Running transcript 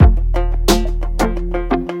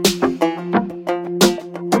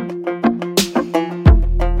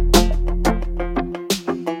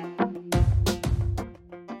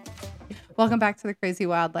Welcome back to the Crazy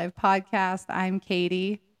Wildlife Podcast. I'm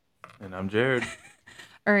Katie. And I'm Jared.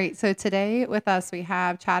 All right, so today with us we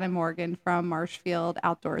have Chad and Morgan from Marshfield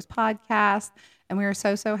Outdoors Podcast, and we are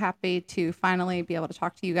so happy to finally be able to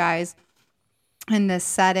talk to you guys in this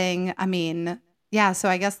setting. I mean, yeah, so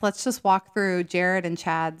I guess let's just walk through Jared and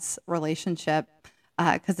Chad's relationship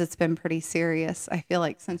because it's been pretty serious, I feel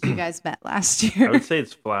like, since you guys met last I year. would say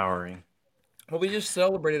it's flowering. Well, we just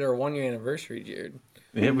celebrated our 1 year anniversary, Jared.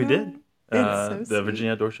 Yeah, we did. It's so The sweet.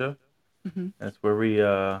 Virginia Outdoor Show. Mm-hmm. That's where we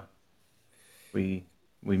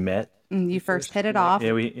met. And you first hit it off.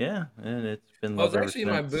 Yeah, and it's been I was love ever actually in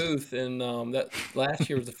my since. booth, and that last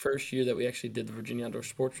year was the first year that we actually did the Virginia Outdoor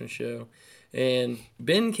Sportsman Show. And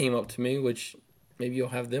Ben came up to me, which maybe you'll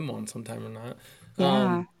have them on sometime or not.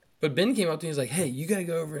 Yeah. But Ben came up to me, he's like, hey, you got to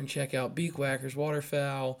go over and check out Beak Whackers,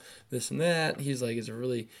 Waterfowl, this and that. He's like, he's a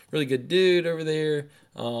really, really good dude over there.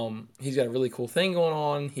 He's got a really cool thing going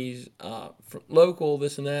on. He's local,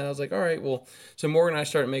 this and that. I was like, all right, well, so Morgan and I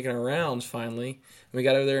started making our rounds finally. And we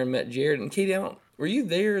got over there and met Jared. And Katie, were you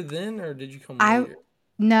there then or did you come later?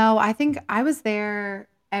 No, I think I was there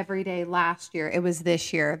every day last year. It was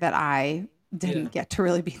this year that I didn't get to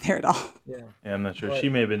really be there at all. Yeah, I'm not sure. She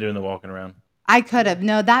may have been doing the walking around. I could have.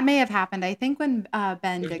 No, that may have happened. I think when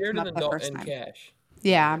Ben There's did Jared come and up the first and time. Cash.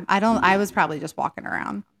 Yeah, I was probably just walking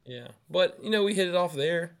around. Yeah, but we hit it off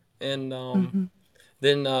there, and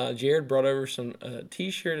then Jared brought over some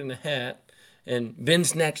T-shirt and a hat, and Ben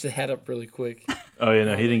snatched the hat up really quick. Oh, yeah,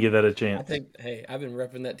 no, he didn't give that a I chance. think, hey, I've been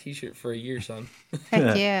repping that T-shirt for a year, son.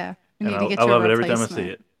 Heck yeah. You need to get I your love it every time I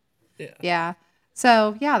replacement. see it. Yeah.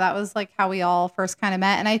 So yeah, that was like how we all first kind of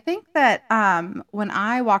met. And I think that when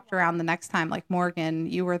I walked around the next time, like Morgan,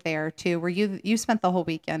 you were there too. Were you spent the whole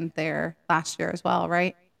weekend there last year as well,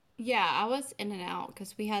 right? Yeah, I was in and out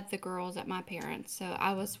because we had the girls at my parents. So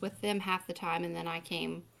I was with them half the time, and then I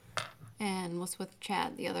came and was with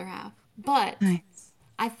Chad the other half. But Nice.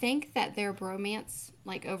 I think that their bromance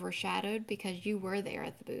like overshadowed because you were there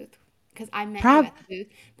at the booth. Because I met you at the booth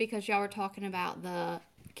because y'all were talking about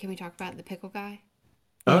can we talk about the pickle guy?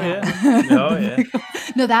 Oh, yeah. Oh, yeah.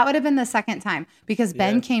 No, that would have been the second time because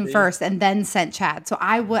Ben came first and then sent Chad. So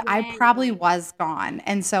I probably was gone.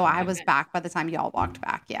 And so I was back by the time y'all walked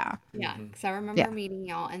back. Yeah. Yeah, because I remember meeting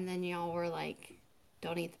y'all, and then y'all were like,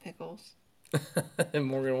 don't eat the pickles. And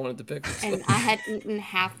Morgan wanted the pickles. And I had eaten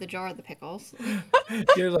half the jar of the pickles.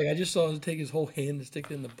 Jared's like, I just saw him take his whole hand and stick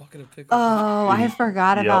it in the bucket of pickles. Oh, I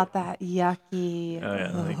forgot Yep. about that. Yucky. Oh,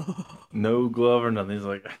 yeah. Like, no glove or nothing. He's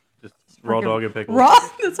like, just raw dog and pickles. Raw?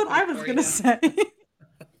 That's what I was going to say.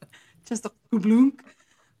 Just a blunk.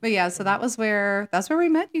 But yeah, so that's where we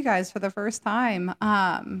met you guys for the first time.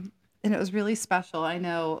 And it was really special. I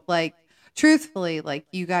know, like, truthfully, like,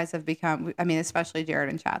 you guys have become, I mean, especially Jared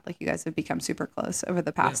and Chad, like, you guys have become super close over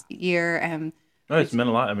the past year. And No, it's meant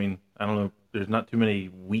a lot. I mean, I don't know. There's not too many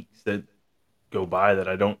weeks that go by that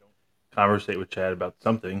I don't conversate with Chad about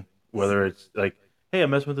something, whether it's like, hey,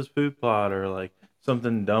 I'm messing with this food plot, or like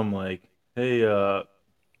something dumb like, hey, I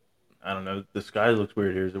don't know, the sky looks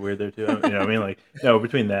weird here. Is it weird there too? You know what I mean? Like, no,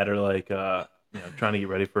 between that or like, trying to get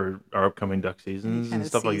ready for our upcoming duck seasons and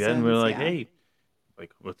stuff like that. And we're like, hey,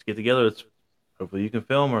 like, let's get together. Hopefully you can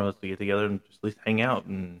film, or let's get together and just at least hang out.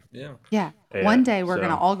 And yeah. One day we're going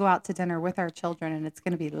to all go out to dinner with our children and it's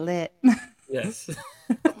going to be lit. Yes.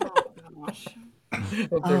 Oh, gosh.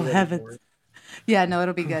 Oh, heavens. Yeah, no,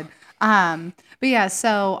 it'll be good. But yeah,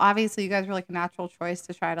 so obviously you guys were like a natural choice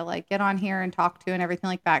to try to like get on here and talk to and everything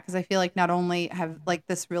like that. Cause I feel like not only have like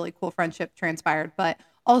this really cool friendship transpired, but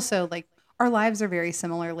also like our lives are very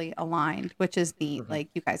similarly aligned, which is neat. Like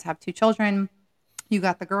you guys have two children, you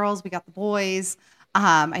got the girls, we got the boys.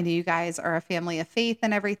 I know you guys are a family of faith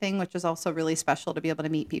and everything, which is also really special to be able to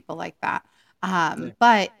meet people like that.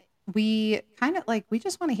 But we kind of like, we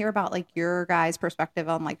just want to hear about like your guys' perspective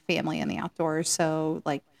on like family in the outdoors. So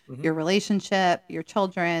like your relationship, your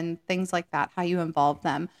children, things like that, how you involve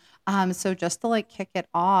them. So just to like kick it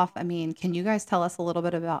off, I mean, can you guys tell us a little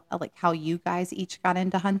bit about like how you guys each got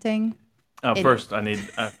into hunting? First, I need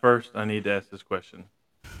to ask this question.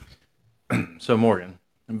 So Morgan,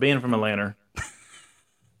 being from Atlanta,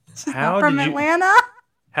 Atlanta?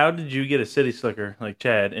 How did you get a city slicker like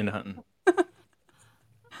Chad into hunting?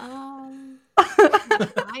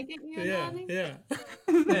 I get you hunting? Yeah.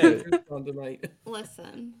 Tonight.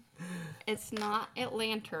 Listen, it's not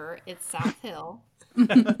Atlanta, it's South Hill.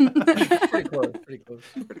 Pretty close.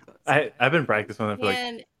 I've been practicing that for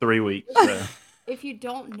And like 3 weeks. So. if you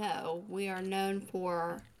don't know, we are known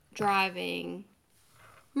for driving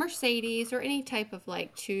Mercedes or any type of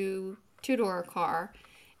like two-door car.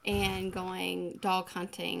 and going dog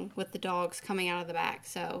hunting with the dogs coming out of the back.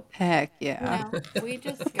 So, Heck you yeah. know, we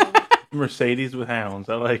just go with, Mercedes with hounds.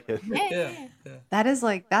 I like it. yeah, Yeah. yeah, Yeah. That is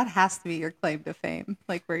like that has to be your claim to fame,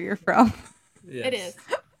 like where you're from. it Yes. is.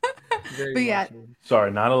 Very But yeah, much. Is.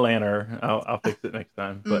 Sorry, not a lanner. I'll fix it next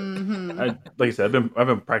time. But mm-hmm. like I said, I've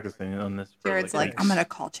been practicing on this for Jared's like like, I'm weeks. gonna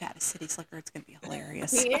call Chad a city slicker. It's gonna be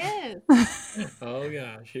hilarious. He is. Oh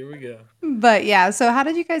gosh, here we go. But yeah, so how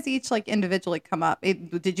did you guys each like individually come up?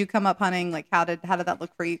 Did you come up hunting? Like how did that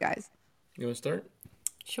look for you guys? You want to start?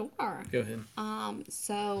 Sure. Go ahead.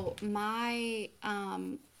 So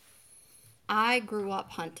I grew up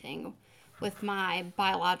hunting with my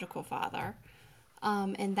biological father.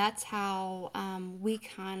 And that's how we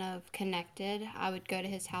kind of connected. I would go to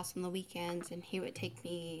his house on the weekends and he would take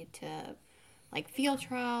me to like field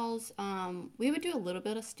trials. We would do a little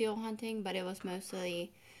bit of steel hunting, but it was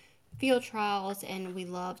mostly field trials, and we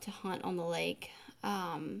loved to hunt on the lake,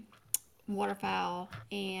 waterfowl.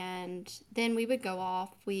 And then we would go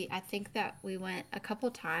off. I think that we went a couple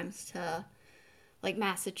times to like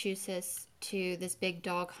Massachusetts to this big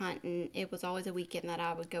dog hunt, and it was always a weekend that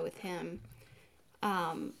I would go with him.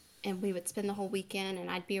 And we would spend the whole weekend, and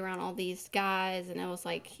I'd be around all these guys, and it was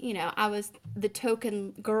like, you know, I was the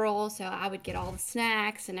token girl, so I would get all the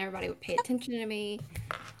snacks and everybody would pay attention to me.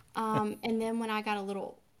 And then when I got a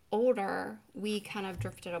little older, we kind of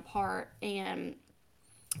drifted apart, and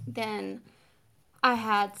then I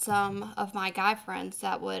had some of my guy friends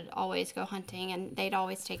that would always go hunting, and they'd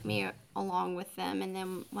always take me along with them. And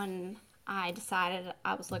then when I decided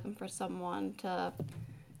I was looking for someone to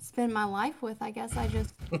spend my life with, I guess I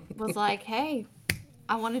just was like, hey,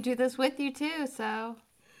 I want to do this with you too. So,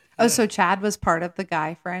 Oh, so Chad was part of the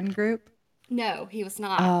guy friend group? no, he was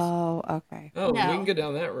not. Oh, okay. Oh, we can No, go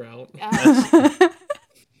down that route.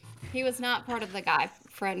 he was not part of the guy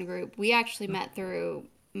friend group. We actually met through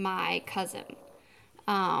my cousin.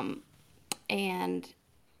 Um, and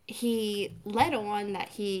he led on that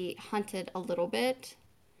he hunted a little bit,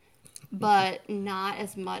 but not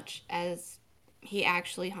as much as he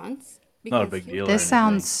actually hunts Not a because big he, deal or This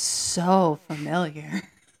anything. sounds so familiar.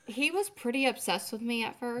 he was pretty obsessed with me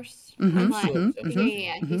at first. I'm Mm-hmm, like, Still mm-hmm, obsessed yeah, mm-hmm, with yeah, you.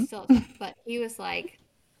 yeah, mm-hmm. he's still, but he was like,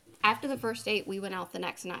 after the first date, we went out the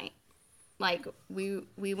next night. Like we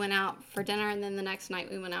went out for dinner, and then the next night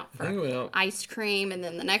we went out I think for we went out. ice cream, and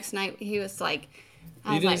then the next night he was like,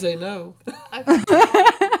 I You was didn't like, say no.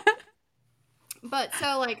 okay. But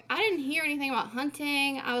so like I didn't hear anything about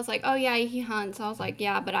hunting. I was like, oh yeah, he hunts. I was like,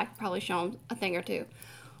 yeah, but I could probably show him a thing or two.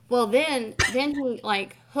 Well, then he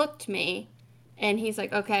like hooked me, and he's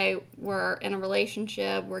like, okay, we're in a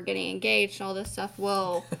relationship, we're getting engaged, all this stuff.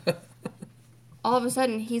 Well, all of a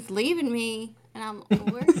sudden he's leaving me, and I'm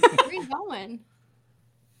where are you going?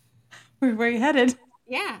 Where are you headed?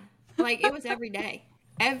 Yeah, like it was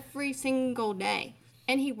every single day,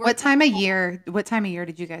 and he What worked at time the of mall year? What time of year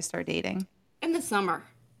did you guys start dating? in the summer.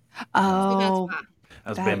 So that's Oh, why. I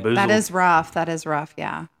was that bamboozled. is rough. That is rough.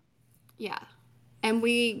 Yeah. Yeah. And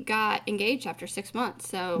we got engaged after 6 months.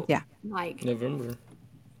 So, Yeah. like, November.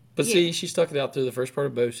 But yeah. see, she stuck it out through the first part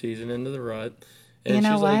of bow season into the rut, You and she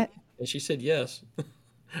know was like, what? and she said yes.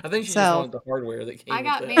 I think she just So, wanted the hardware that I came with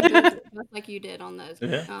got that. bamboozled just like you did on those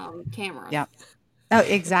Yeah. cameras. yeah. Oh,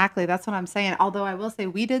 exactly. That's what I'm saying. Although I will say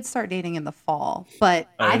we did start dating in the fall, but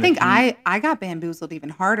I In the think heat. I got bamboozled even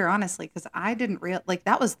harder, honestly, because I didn't like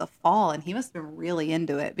that was the fall, and he must have been really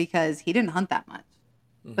into it because he didn't hunt that much.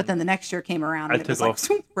 But then the next year came around, I and it was took like off.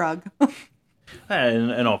 swoop, rug.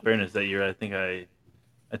 In all fairness, that year I think I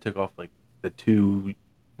took off like the 2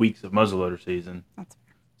 weeks of muzzleloader season. That's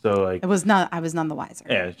So like it was not. I was none the wiser.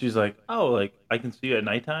 yeah, she's like, oh, like I can see you at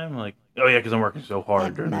nighttime. I'm like, oh yeah, because I'm working so hard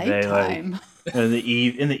At during the day. Like nighttime. in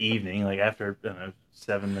the evening, like after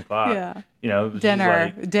 7 o'clock. Yeah. She's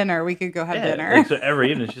Dinner, like, dinner. We could go have yeah, dinner. like so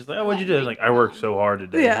every evening she's like, oh, what'd you do? I was like, I worked so hard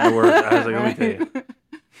today. Yeah. I was like, let me tell you, Right.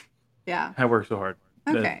 Yeah. I worked so hard.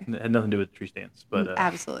 Okay. That had nothing to do with tree stands, but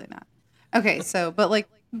Absolutely not. Okay, so but like,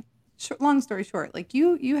 long story short, like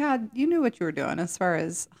you knew what you were doing as far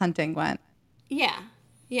as hunting went. Yeah.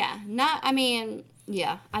 Yeah. I mean,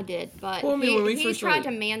 yeah, I did. But Well, I mean, when we he first tried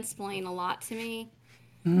started, to mansplain a lot to me,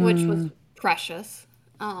 which was precious.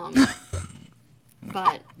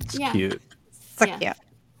 But it's yeah. cute. So Yeah.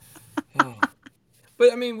 cute.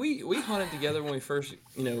 but I mean, we hunted together when we first,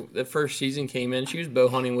 the first season came in. She was bow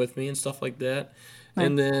hunting with me and stuff like that,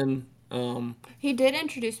 and then He did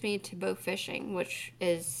introduce me to bow fishing, which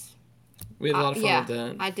is, we had a lot of fun yeah, with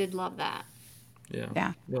that. I did love that. Yeah,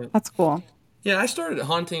 Yeah, But, that's cool. yeah. I started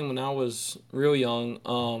hunting when I was real young.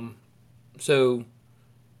 So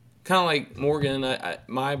kind of like Morgan,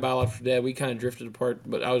 my biological dad, we kind of drifted apart,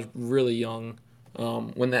 but I was really young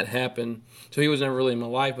when that happened. So he was never really in my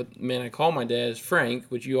life. But man, I call my dad as Frank,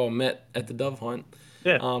 which you all met at the dove hunt.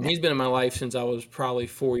 Yeah. He's been in my life since I was probably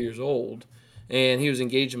 4 years old, and he was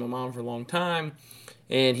engaged to my mom for a long time,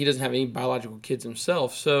 and he doesn't have any biological kids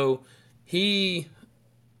himself. So he,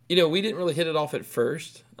 we didn't really hit it off at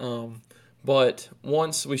first, but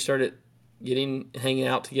once we started hanging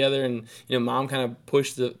out together, and mom kind of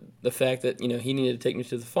pushed the fact that he needed to take me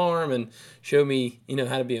to the farm and show me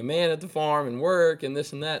how to be a man at the farm and work and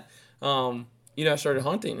this and that. I started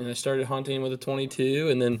hunting, and I started hunting with a 22,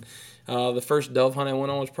 and then the first dove hunt I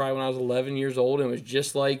went on was probably when I was 11 years old, and it was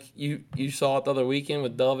just like you saw it the other weekend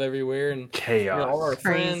with dove everywhere and Chaos. all our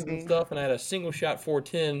friends and Crazy. stuff. And I had a single shot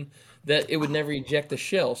 410 that it would never eject the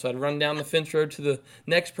shell. So I'd run down the fence road to the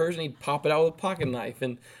next person, he'd pop it out with a pocket knife,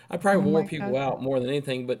 and I probably Oh wore my people God. out more than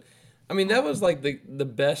anything. But I mean, that was like the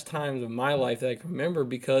best times of my life that I can remember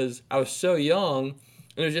because I was so young and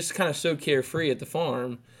it was just kind of so carefree at the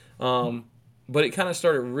farm. But it kind of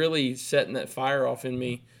started really setting that fire off in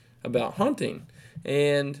me about hunting.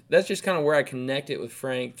 And that's just kind of where I connected with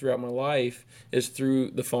Frank throughout my life is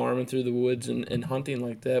through the farm and through the woods and hunting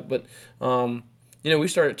like that. But, we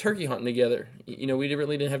started turkey hunting together. We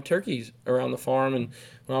really didn't have turkeys around the farm. And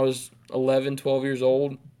when I was 11, 12 years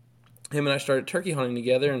old, him and I started turkey hunting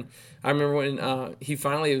together, and I remember when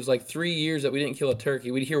it was like 3 years that we didn't kill a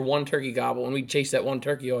turkey. We'd hear one turkey gobble, and we'd chase that one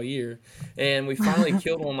turkey all year. And we finally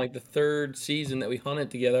killed one like the third season that we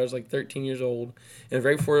hunted together. I was like 13 years old, and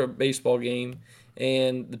right before a baseball game.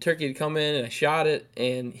 And the turkey had come in, and I shot it,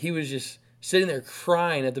 and he was just sitting there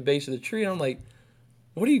crying at the base of the tree. And I'm like,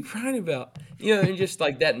 what are you crying about? And just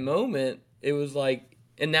like that moment, it was like,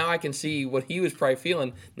 and now I can see what he was probably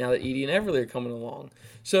feeling now that Edie and Everly are coming along.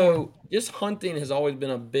 So just hunting has always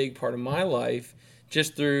been a big part of my life,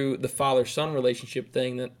 just through the father-son relationship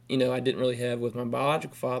thing that, I didn't really have with my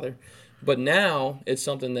biological father. But now it's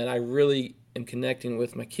something that I really am connecting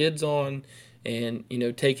with my kids on and,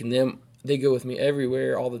 taking them. They go with me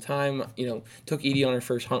everywhere all the time. Took Edie on her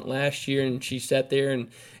first hunt last year, and she sat there and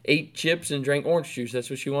ate chips and drank orange juice.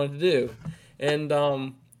 That's what she wanted to do. And,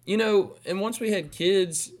 and once we had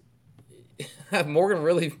kids,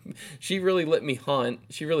 she really let me hunt.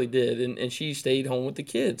 She really did. And she stayed home with the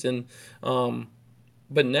kids. And,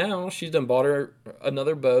 but now she's done bought her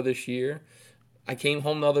another bow this year. I came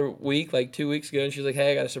home the other week, like 2 weeks ago, and she's like,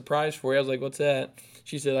 hey, I got a surprise for you. I was like, what's that?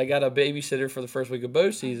 She said, I got a babysitter for the first week of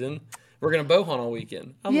bow season. We're going to bow hunt all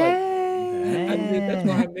weekend. I'm like, I knew that's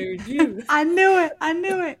why I married you. I knew it. I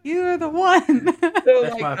knew it. You are the one. So,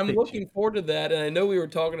 That's my I'm picture. looking forward to that. And I know we were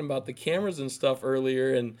talking about the cameras and stuff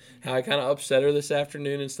earlier and how I kind of upset her this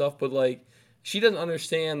afternoon and stuff. But, like, she doesn't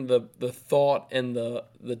understand the thought and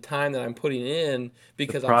the time that I'm putting in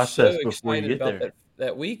because I'm so process before you excited get about there.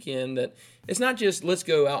 that weekend that it's not just let's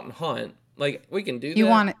go out and hunt. Like, we can do You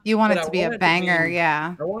that. want But it I to be a want it to banger, be,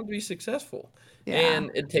 yeah. I want it to be successful. Yeah. And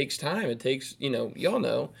it takes time. It takes, y'all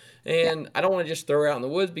know. Yeah. And I don't want to just throw her out in the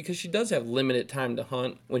woods because she does have limited time to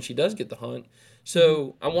hunt when she does get to hunt. Mm-hmm.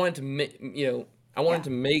 So I wanted to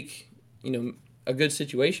make, a good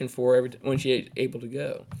situation for her when she's able to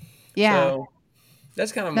go. Yeah. So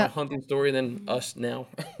that's kind of my No, hunting story. And then us now.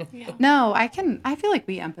 Yeah. no, I feel like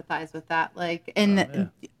we empathize with that. Like, Oh, and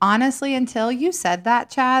yeah. honestly, until you said that,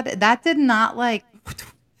 Chad, that did not like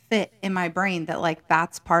fit in my brain that like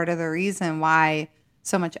that's part of the reason why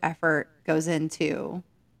so much effort goes into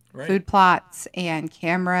Right. food plots and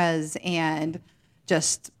cameras and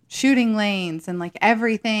just shooting lanes and like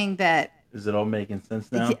everything that Is it all making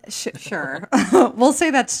sense now? yeah, sure. We'll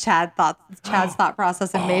say that's Chad's thought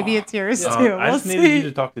process, and maybe it's yours Yeah. too. I We'll just needed you see.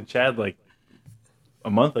 to talk to Chad like a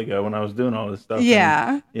month ago when I was doing all this stuff.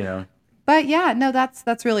 Yeah. And, But yeah, no,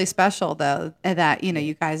 that's really special though. That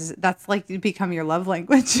you guys, that's like you become your love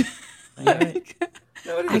language. Yeah.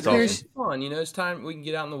 No, it Like is. That's awesome. It's fun. It's time we can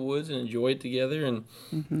get out in the woods and enjoy it together. And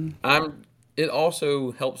Mhm. it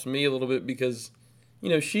also helps me a little bit because,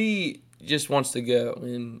 she just wants to go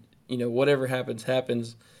and, whatever happens,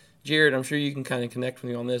 happens. Jared, I'm sure you can kind of connect with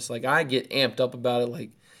me on this. Like, I get amped up about it. Like,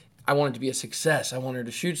 I want it to be a success. I want her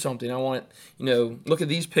to shoot something. I want, look at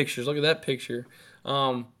these pictures, look at that picture.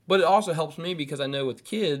 But it also helps me because I know with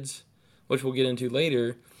kids, which we'll get into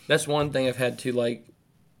later, that's one thing I've had to, like,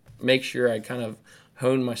 make sure I kind of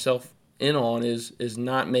hone myself in on is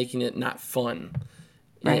not making it not fun.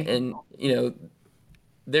 Right. And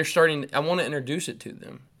they're starting. I want to introduce it to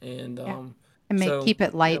them, and Yeah. And so keep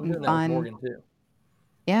it light I'm and doing that with fun. Morgan too.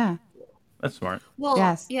 Yeah. That's smart. Well,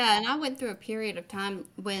 Yes. yeah, and I went through a period of time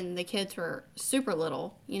when the kids were super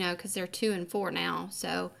little, because they're 2 and 4 now.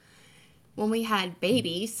 So when we had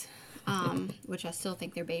babies, which I still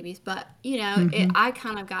think they're babies. But, you know, I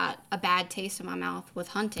kind of got a bad taste in my mouth with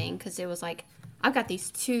hunting because it was like, I've got these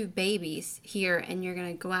 2 babies here and you're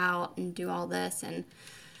going to go out and do all this. And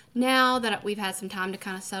now that we've had some time to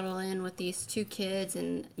kind of settle in with these 2 kids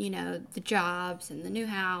and, you know, the jobs and the new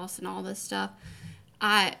house and all this stuff,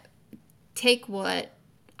 I take what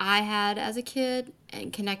I had as a kid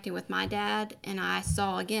and connecting with my dad, and I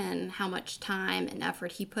saw again how much time and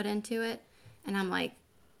effort he put into it. And I'm like,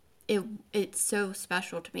 it's so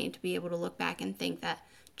special to me to be able to look back and think that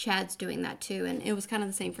Chad's doing that too. And it was kind of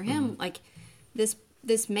the same for him. Like this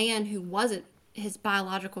man who wasn't his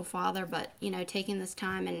biological father, but, you know, taking this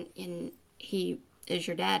time and he is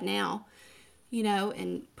your dad now, you know,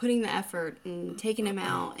 and putting the effort and taking him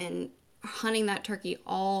out and hunting that turkey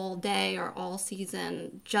all day or all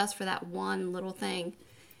season just for that one little thing.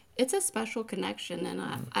 It's a special connection. And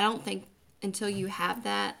I don't think until you have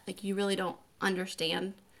that, like, you really don't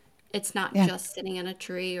understand. It's not just sitting in a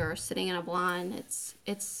tree or sitting in a blind. It's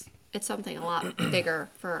something a lot bigger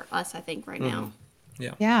for us, I think, right now.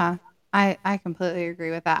 Yeah. Yeah. I completely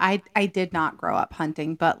agree with that. I did not grow up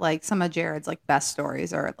hunting, but like some of Jared's like best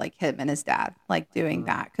stories are like him and his dad like doing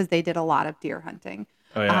that because they did a lot of deer hunting.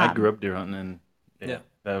 Oh yeah, I grew up deer hunting, and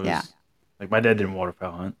that was Yeah. like my dad didn't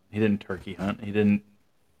waterfowl hunt. He didn't turkey hunt. He didn't.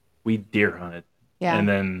 We deer hunted. Yeah. And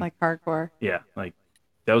then like hardcore. yeah, like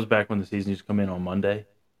that was back when the season used to come in on Monday,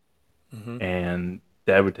 and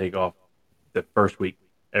Dad would take off the first week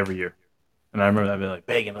every year. And I remember that being like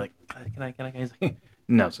begging, like, can I? He's like,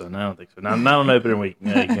 no, son, I don't think so. Not on opening week.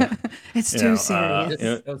 No, you can't. It's You too know, serious.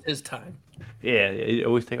 That was his time. Yeah, he'd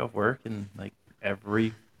always take off work, and like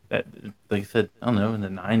like I said, I don't know, in the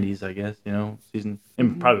 '90s, I guess, you know, season,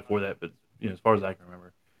 and probably before that, but you know, as far as I can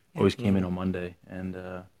remember, always came in on Monday, and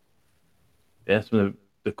yeah, some of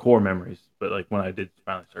the core memories. But like when I did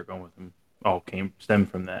finally start going with him, all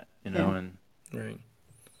stemmed from that, you know, and Right.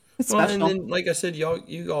 It's Well, special. and then, like I said,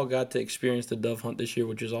 you all got to experience the dove hunt this year,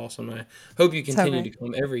 which is awesome. I hope you So continue to great.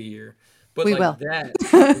 come every year. But We like will. that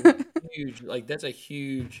is huge. Like that's a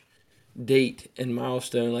huge date and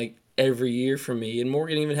milestone. Like every year for me, and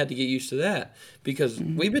Morgan even had to get used to that because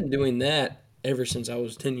we've been doing that ever since I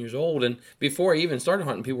was 10 years old. And before I even started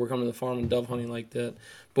hunting, people were coming to the farm and dove hunting like that.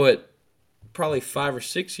 But probably 5 or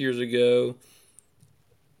 6 years ago,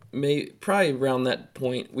 probably around that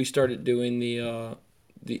point, we started doing the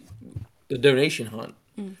the donation hunt,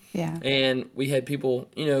 Yeah. and we had people.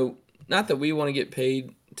 You know, not that we want to get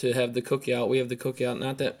paid to have the cookout. We have the cookout.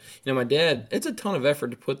 Not that my dad. It's a ton of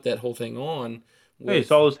effort to put that whole thing on. hey, With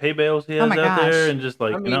saw those hay bales he Oh has my out there, gosh. and just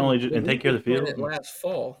like, I and not mean, only the and take care of the meeting field. planned last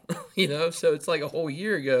fall, so it's like a whole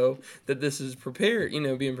year ago that this is prepared,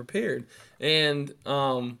 being prepared, and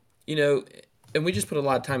you know, and we just put a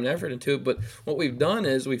lot of time and effort into it. But what we've done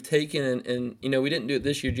is we've taken and we didn't do it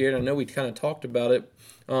this year, Jared. I know we kind of talked about it,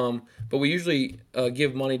 but we usually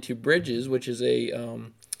give money to Bridges, which is a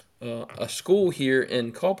school here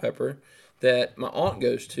in Culpeper that my aunt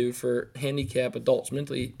goes to for handicapped adults,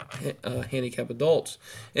 mentally handicapped adults,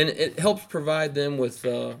 and it helps provide them with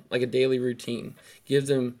like a daily routine. Gives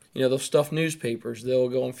them, they'll stuff newspapers, they'll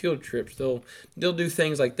go on field trips, they'll do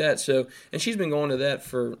things like that. So, and she's been going to that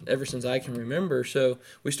for ever since I can remember. So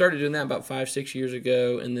we started doing that about 5-6 years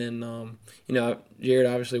ago, and then Jared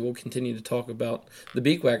obviously will continue to talk about the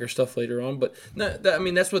beak whacker stuff later on. But no,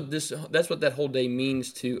 that's what that whole day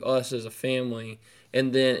means to us as a family.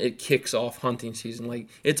 And then it kicks off hunting season. Like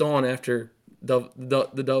it's on after the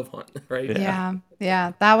dove hunt, right? Yeah.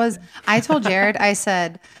 Yeah. I told Jared, I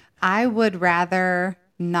said, I would rather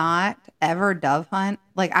not ever dove hunt.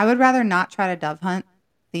 Like, I would rather not try to dove hunt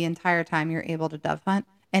the entire time you're able to dove hunt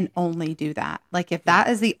and only do that. Like, if that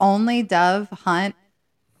is the only dove hunt,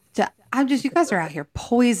 you guys are out here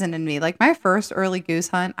poisoning me. Like, my first early goose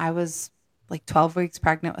hunt, I was like 12 weeks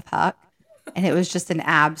pregnant with Huck. And it was just an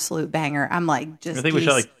absolute banger. I'm like, just I think we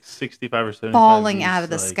shot like 65 or 75 falling geese, out of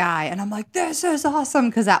the sky, and I'm like, this is awesome,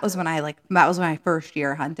 because that was my first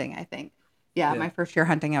year hunting. I think, my first year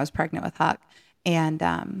hunting, I was pregnant with Huck, and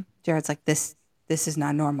Jared's like, this is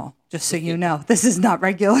not normal. Just so you know, this is not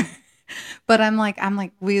regular. But I'm like,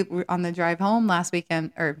 we were on the drive home last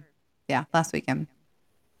weekend, last weekend,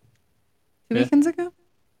 2 weekends ago.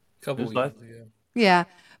 Couple Just weeks like- ago. Yeah,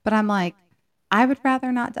 but I'm like, I would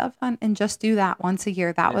rather not dove hunt and just do that once a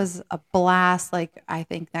year. That was a blast. Like, I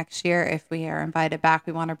think next year, if we are invited back,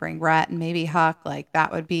 we want to bring Rhett and maybe Huck. Like,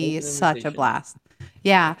 that would be Open such a invitation. blast.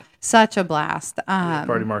 Yeah, such a blast. I've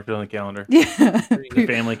already marked it on the calendar. Yeah, The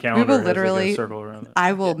family calendar will has like literally- a circle around it.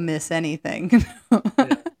 I will miss anything. But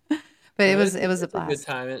it was a It's a good blast.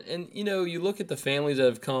 time, and you look at the families that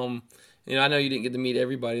have come I know you didn't get to meet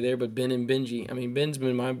everybody there, but Ben and Benji. I mean, Ben's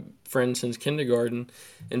been my friend since kindergarten,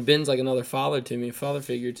 and Ben's like another father to me, a father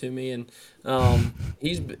figure to me, and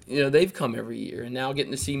they've come every year, and now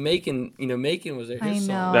getting to see Macon. Macon was there, I his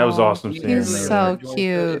son. That was know. awesome He seeing He's him earlier over started so there. joining,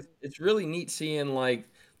 so cute. it's really neat seeing like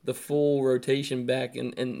the full rotation back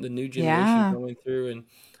and the new generation Yeah. coming through, and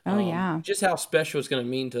Oh yeah. just how special it's going to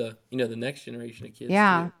mean to the next generation of kids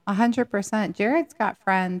Yeah, too. 100%. Jared's got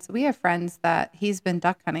friends. We have friends that he's been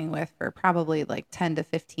duck hunting with for probably like 10 to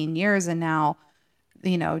 15 years. And now,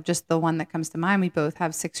 just the one that comes to mind, we both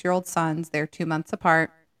have 6-year-old sons. They're 2 months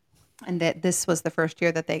apart. And that this was the first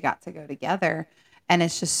year that they got to go together. And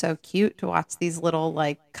it's just so cute to watch these little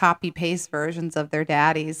like copy paste versions of their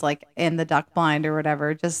daddies, like in the duck blind or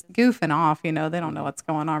whatever, just goofing off. They don't know what's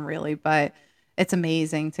going on really, but it's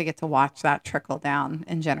amazing to get to watch that trickle down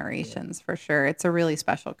in generations for sure. It's a really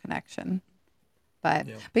special connection. But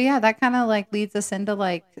Yeah. but yeah, that kind of like leads us into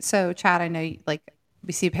like, so Chad, I know like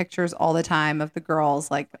we see pictures all the time of the girls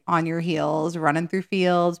like on your heels, running through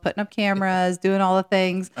fields, putting up cameras, doing all the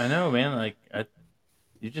things. I know, man.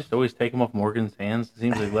 You just always take them off Morgan's hands. It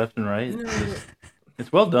seems like left and right. You know,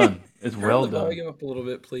 It's well done. It's turn well the done. volume up a little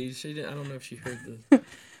bit, please. She didn't. I don't know if she heard this.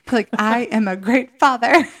 Like, I am a great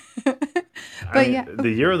father. I But mean, yeah, the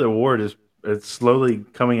year of the award is it's slowly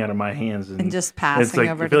coming out of my hands, and and just it's passing like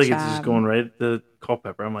over I to feel like it's just Chad. going right at the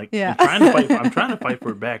Culpepper. I'm like, Yeah. I'm trying to fight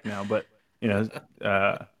for it back now, but you know,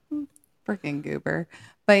 uh, Freaking goober.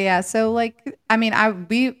 But yeah, so like, I mean,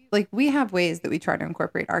 we have ways that we try to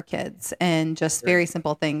incorporate our kids and just Right. very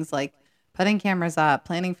simple things like putting cameras up,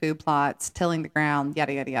 planting food plots, tilling the ground,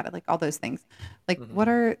 yada yada yada, like all those things. Like, Mm-hmm. what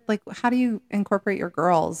are like, how do you incorporate your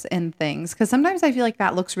girls in things? Because sometimes I feel like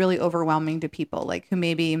that looks really overwhelming to people, like who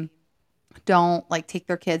maybe don't like take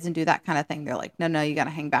their kids and do that kind of thing. They're like, no, no, you got to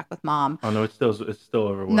hang back with mom. oh no, it's still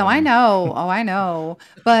No, I overwhelming. know. Oh, I know.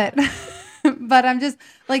 But but I'm just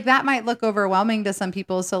like, that might look overwhelming to some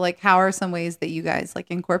people. So like, how are some ways that you guys like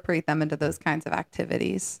incorporate them into those kinds of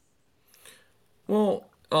activities? Well,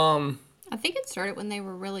 I think it started when they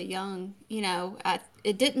were really young.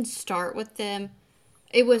 It didn't start with them.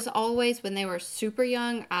 It was always when they were super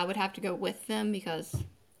young, I would have to go with them because,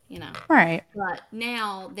 you know. Right. But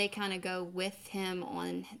now they kind of go with him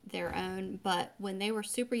on their own. But when they were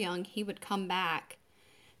super young, he would come back,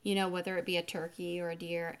 whether it be a turkey or a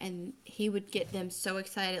deer, and he would get them so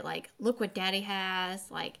excited, like, look what daddy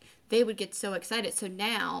has. Like, they would get so excited. So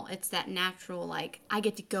now it's that natural, like, I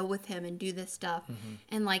get to go with him and do this stuff. Mm-hmm.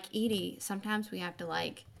 And like Edie, sometimes we have to,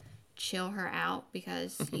 like, chill her out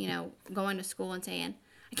because, going to school and saying,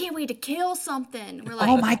 I can't wait to kill something. We're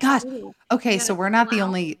Oh like, my gosh. "Edie, Okay, you so gotta we're chill not the out."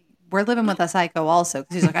 only. We're living with a psycho also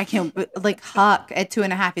because he's like, I can't like Huck at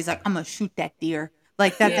 2.5. He's like, I'm gonna shoot that deer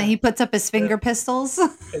like that. Then yeah, he puts up his finger pistols.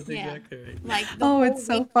 that's Yeah. exactly right. Like the Oh, whole it's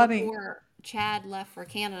so week funny. before Chad left for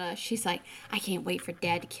Canada, she's like, I can't wait for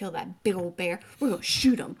dad to kill that big old bear. We're going to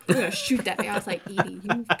shoot him. We're going to shoot that bear. I was like, Edie,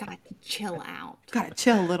 you've got to chill out. Gotta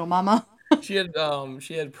chill, little mama. She had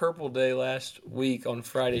Purple Day last week on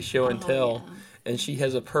Friday, show and Oh, tell, yeah. and she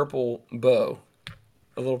has a purple bow,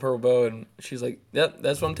 a little purple bow, and she's like, "Yep,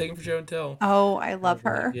 that's what I'm taking for show and tell." Oh, I I love was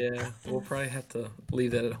like, her. "Yeah, we'll probably have to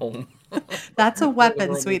leave that at home." That's a Where the weapon,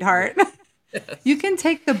 world needs to sweetheart. go. You Yes, can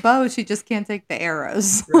take the bow, she just can't take the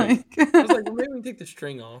arrows. right. Like, I was like, "Well, maybe we can take the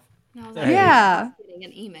string off." And I was like, Hey, yeah. getting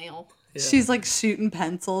an email. Yeah, She's like shooting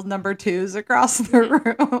pencil number twos across the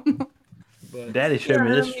room. but Daddy yeah, showed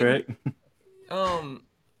me and I this mean, trick. um,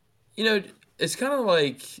 it's kind of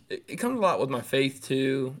like it comes a lot with my faith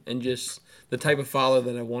too, and just the type of father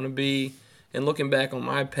that I want to be. And looking back on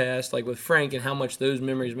my past, like with Frank, and how much those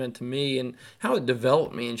memories meant to me, and how it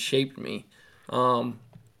developed me and shaped me. Um,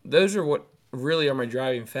 those are what really are my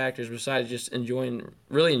driving factors. Besides just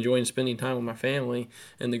really enjoying spending time with my family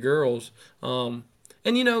and the girls.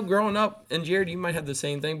 And growing up, and Jared, you might have the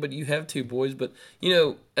same thing, but you have two boys. But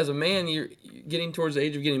as a man, you're getting towards the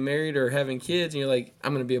age of getting married or having kids, and you're like,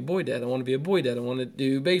 I'm going to be a boy dad. I want to be a boy dad. I want to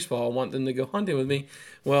do baseball. I want them to go hunting with me.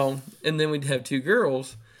 Well, and then we'd have two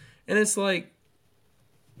girls, and it's like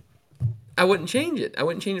I wouldn't change it. I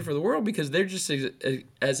wouldn't change it for the world because they're just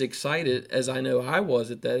as excited as I know I was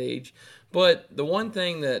at that age. But the one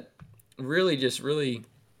thing that really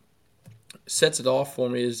sets it off for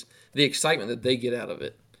me is the excitement that they get out of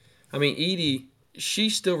it. I mean, Edie, she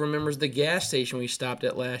still remembers the gas station we stopped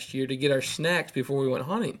at last year to get our snacks before we went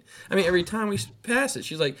hunting. I mean, every time we pass it,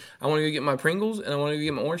 she's like, I want to go get my Pringles and I want to go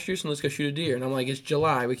get my orange juice and let's go shoot a deer. And I'm like, it's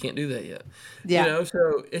July. We can't do that yet. Yeah.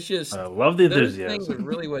 So it's just I love the those things are enthusiasm.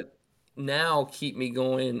 really what now keep me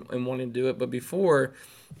going and wanting to do it. But before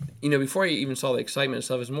I even saw the excitement and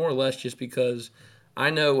stuff, it's more or less just because I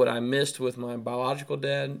know what I missed with my biological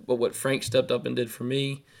dad, but what Frank stepped up and did for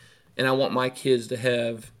me, and I want my kids to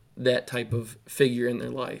have that type of figure in their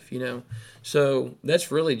life, you know. So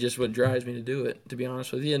that's really just what drives me to do it, to be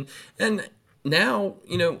honest with you. And now,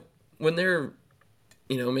 you know, when they're,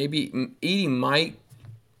 you know, maybe Edie might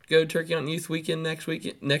go turkey on youth weekend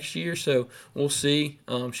next year, so we'll see.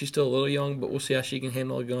 She's still a little young, but we'll see how she can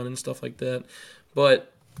handle a gun and stuff like that.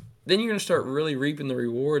 But then you're going to start really reaping the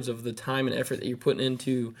rewards of the time and effort that you're putting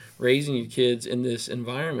into raising your kids in this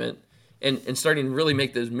environment, and starting to really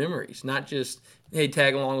make those memories, not just, hey,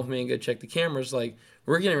 tag along with me and go check the cameras. Like,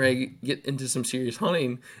 we're getting ready to get into some serious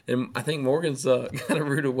hunting, and I think Morgan's got a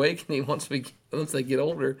rude awakening once they get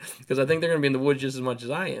older, because I think they're going to be in the woods just as much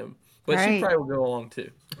as I am. But she Right. probably will go along too.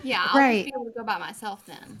 Yeah, I'll just be able to go by myself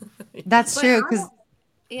then. That's But true, because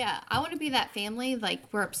yeah, I want to be that family. Like,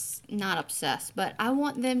 we're not obsessed, but I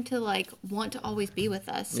want them to like want to always be with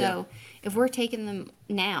us. So if we're taking them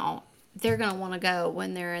now, they're gonna want to go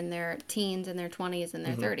when they're in their teens and their 20s and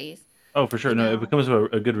their 30s. Oh, for sure. You No, it know? becomes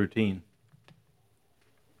a good routine.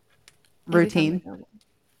 It becomes routine.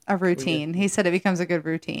 A routine. He said it becomes a good A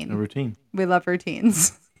routine. routine. We love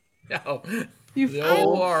routines. Oh, You the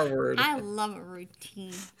old R word. I love a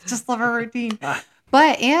routine. just love a routine.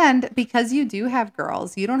 And because you do have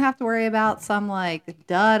girls, you don't have to worry about some like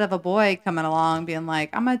dud of a boy coming along being like,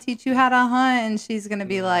 I'm going to teach you how to hunt. And she's going to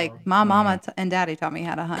be like, my mama and daddy taught me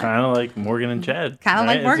how to hunt. Kind of like Morgan and Chad. Kind of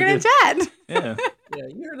right? like Morgan and Chad. Yeah. Yeah,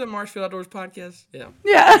 you heard the Marshfield Outdoors podcast? Yeah.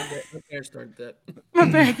 Yeah. My parents started that.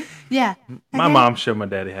 Yeah. My mom showed my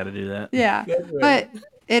daddy how to do that. Yeah. But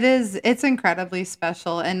it's incredibly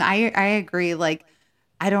special. And I agree. Like,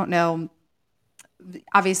 I don't know.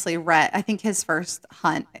 Obviously, Rhett, I think his first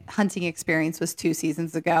hunting experience was 2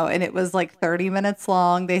 seasons ago, and it was like 30 minutes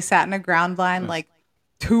long. They sat in a ground blind like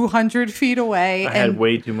 200 feet away. I had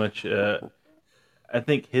way too much. I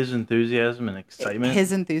think his enthusiasm and excitement.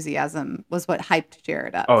 His enthusiasm was what hyped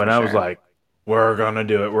Jared up. Oh, and I was like, "We're gonna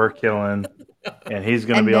do it. We're killing," and he's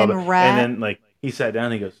gonna be all the. And then like he sat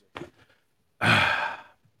down, and he goes,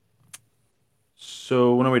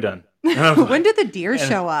 "So when are we done?" And I was like, when did the deer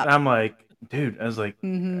show up? And I'm like, dude, I was like,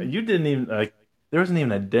 you didn't even like. There wasn't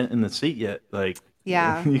even a dent in the seat yet. Like,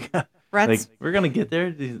 Yeah. you got, like we're gonna get there,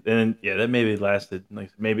 and then, yeah, that maybe lasted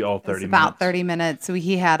like maybe all 30 minutes. About 30 minutes. So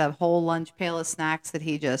he had a whole lunch pail of snacks that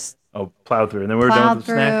he just plowed through, and then we were done with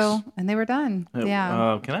the snacks, and they were done.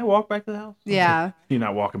 Yeah. Can I walk back to the house? Yeah. You're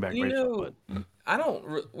not walking back. You right know,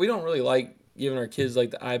 we don't really like giving our kids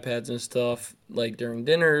like the iPads and stuff like during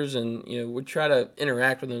dinners, and you know we try to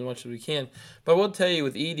interact with them as much as we can. But I will tell you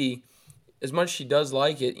with Edie, as much as she does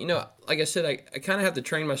like it, you know, like I said, I kind of have to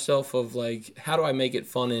train myself of like how do I make it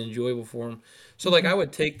fun and enjoyable for them. So like I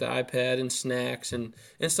would take the iPad and snacks and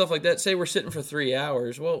stuff like that. Say we're sitting for 3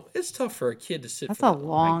 hours. Well, it's tough for a kid to sit. That's for a that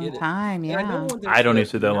long time. Yeah. And I don't want them I don't to need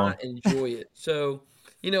to sit that long. not enjoy it. So,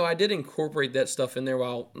 you know, I did incorporate that stuff in there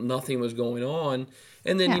while nothing was going on.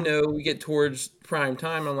 And then, you know, we get towards prime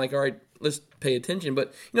time. I'm like, all right, let's pay attention.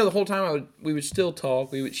 But, you know, the whole time we would still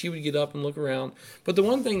talk. She would get up and look around. But the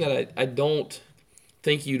one thing that I don't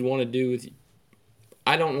think you'd want to do with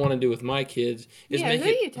I don't want to do with my kids is make who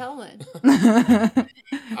it. Are you telling?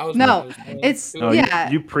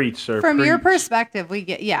 You preach, sir. From your preach. perspective, we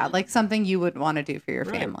get like something you would want to do for your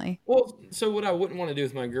family. Well, so what I wouldn't want to do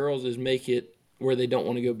with my girls is make it where they don't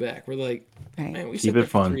want to go back. We're like, man, we sat there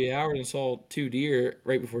for 3 hours and saw 2 deer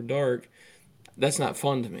right before dark. That's not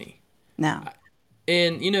fun to me. No.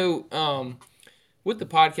 And you know, with the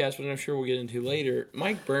podcast, which I'm sure we'll get into later,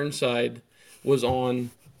 Mike Burnside was on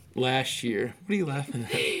last year. What are you laughing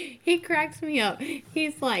at? He cracks me up.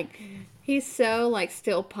 He's so like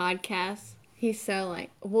still podcasts. He's so like,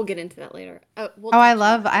 we'll get into that later. I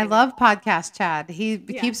love podcast Chad. He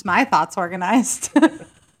keeps my thoughts organized.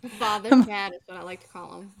 Father Chad is what I like to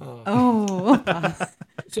call him. Oh.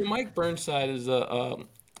 So Mike Burnside is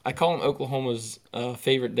I call him Oklahoma's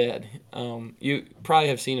favorite dad. You probably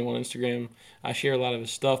have seen him on Instagram. I share a lot of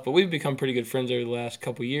his stuff, but we've become pretty good friends over the last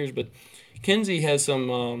couple of years. But Kenzie has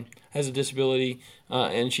has a disability,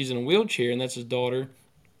 and she's in a wheelchair, and that's his daughter.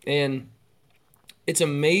 And it's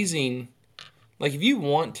amazing. Like, if you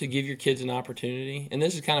want to give your kids an opportunity, and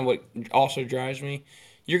this is kind of what also drives me,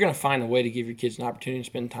 you're going to find a way to give your kids an opportunity to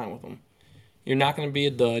spend time with them. You're not going to be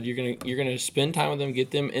a dud. You're going to spend time with them, get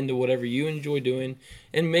them into whatever you enjoy doing,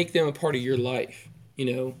 and make them a part of your life, you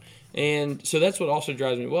know. And so that's what also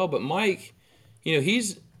drives me well. But Mike, you know,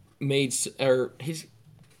 he's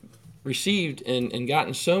received and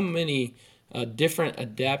gotten so many different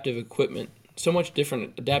adaptive equipment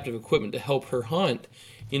to help her hunt,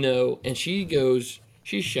 you know, and she goes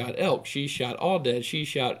She shot elk. She shot aoudad. She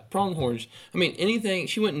shot pronghorns. I mean, anything.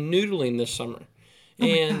 She went noodling this summer, Oh my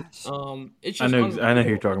and gosh. it's I just know I know who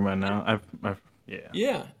you're unbelievable. talking about now. Yeah.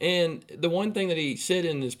 Yeah, and the one thing that he said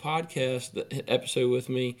in his podcast episode with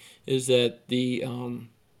me is that the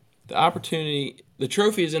opportunity, the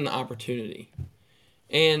trophy is in the opportunity,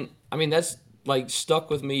 and I mean that's like stuck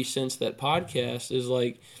with me since that podcast. Is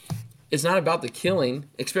like it's not about the killing,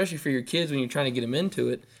 especially for your kids when you're trying to get them into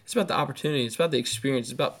it. It's about the opportunity. It's about the experience.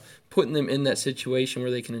 It's about putting them in that situation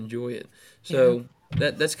where they can enjoy it. Yeah. So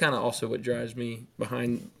that's kind of also what drives me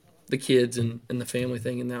behind the kids and the family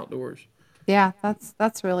thing in the outdoors. Yeah,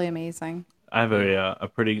 that's really amazing. I have a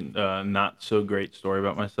pretty not so great story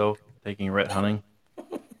about myself taking Rhett hunting.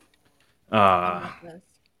 I Uh, love this.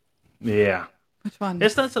 yeah. Which one?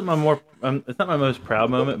 It's not something I'm more. It's not my most proud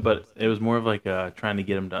moment, but it was more of like trying to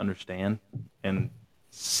get him to understand and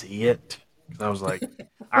see it. Because I was like,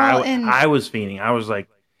 Well, and I was fiending. I was like,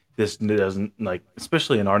 this doesn't like,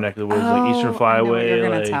 especially in our neck of the woods, like Eastern oh, I know what you're Flyway,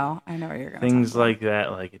 gonna like tell. I know what you're gonna talk things about. like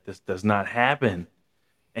that. Like it just does not happen.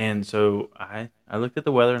 And so I looked at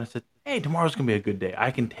the weather and I said, hey, tomorrow's gonna be a good day. I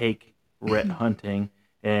can take Rhett hunting.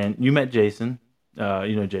 And you met Jason.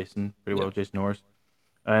 You know Jason pretty well, Yep. Jason Norris,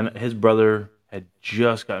 and his brother had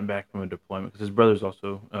just gotten back from a deployment because his brother's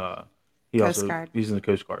also Coast Guard. he's in the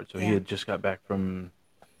Coast Guard, so he Yeah. had just got back from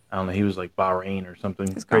I don't know, he was like Bahrain or something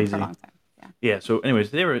He's gone for a crazy. long time. Yeah. Yeah. So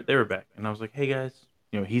anyways, they were back, and I was like, hey guys,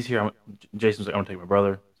 he's here. Jason's like, I'm gonna take my brother.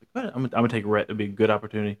 I was like, "Good, I'm gonna take Rhett. It'd be a good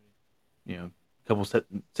opportunity. A couple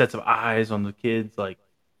sets of eyes on the kids. Like,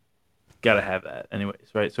 gotta have that. Anyways,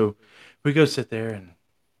 right? So we go sit there and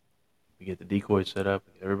we get the decoys set up.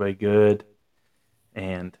 We get everybody good.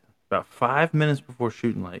 And about 5 minutes before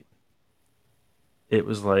shooting light, it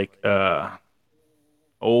was like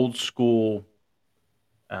old school,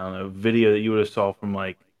 I don't know, video that you would have saw from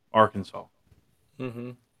like Arkansas.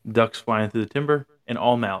 Mm-hmm. Ducks flying through the timber and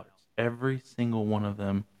all mallards. Every single one of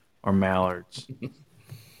them are mallards.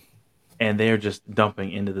 And they are just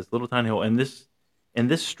dumping into this little tiny hole. And this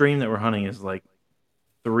stream that we're hunting is like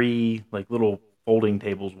three like little folding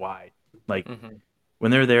tables wide. Like Mm-hmm.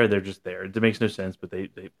 when they're there, they're just there. It makes no sense, but they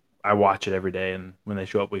I watch it every day, and when they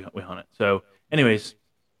show up, we hunt it. So, anyways,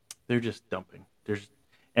 they're just dumping.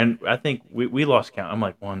 And I think we lost count. I'm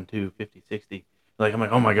like 1, 2, 50, 60. Like I'm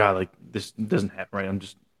like, oh my god, like this doesn't happen, right? I'm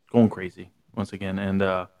just going crazy once again, and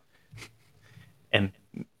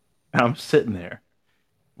I'm sitting there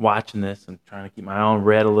watching this and trying to keep my eye on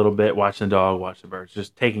red a little bit, watching the dog, watch the birds,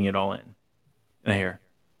 just taking it all in. And I hear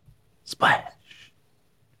splash.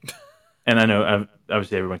 And I know,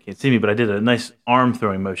 obviously, everyone can't see me, but I did a nice arm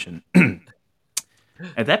throwing motion.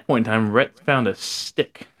 At that point in time, Rhett found a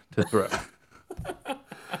stick to throw.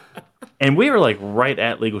 And we were like right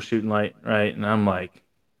at legal shooting light, right? And I'm like,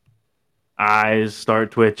 eyes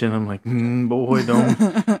start twitching. I'm like, boy, don't.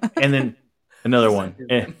 And then another one.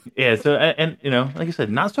 Yeah, so, and, like I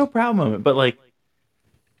said, not so proud moment, but like,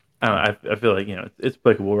 I don't know, I feel like, it's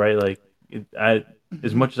applicable, right? Like,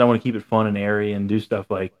 as much as I want to keep it fun and airy and do stuff,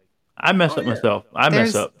 like, I mess up myself. I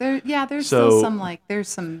mess up. There's still So, some there's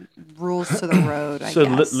some rules to the road, I so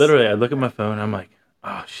guess. literally, I look at my phone. I'm like,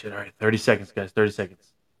 oh shit! All right, 30 seconds, guys. 30 seconds.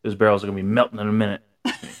 Those barrels are gonna be melting in a minute.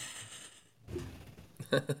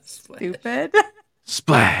 Stupid.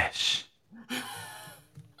 Splash.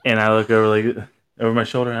 And I look over my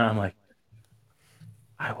shoulder, and I'm like,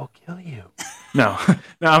 I will kill you. No,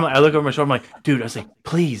 no. I look over my shoulder. I'm like, dude. I said,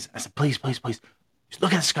 please. Please, please, please. Just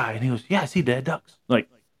look at the sky. And he goes, yeah, I see dead ducks. Like,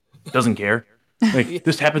 doesn't care. Like,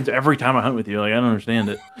 this happens every time I hunt with you. Like, I don't understand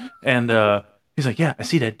it. And he's like, yeah, I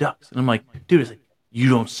see dead ducks. And I'm like, dude, I said, you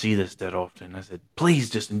don't see this that often. I said, please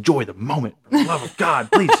just enjoy the moment. For the love of God,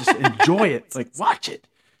 please just enjoy it. Like, watch it.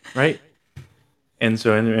 Right? And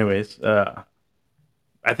so, anyways, I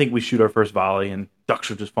think we shoot our first volley and ducks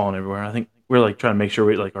are just falling everywhere. I think we're like trying to make sure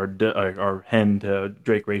our hen to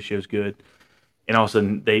drake ratio is good. And all of a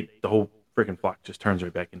sudden, the whole freaking flock just turns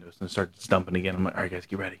right back into us and starts dumping again. I'm like, all right, guys,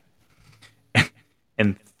 get ready.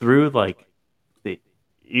 And through like the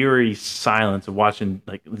eerie silence of watching,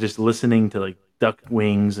 like just listening to like duck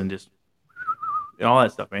wings and just and all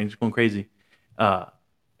that stuff, man, just going crazy. I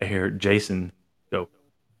hear Jason go,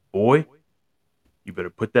 boy, you better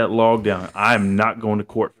put that log down. I'm not going to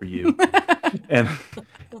court for you. and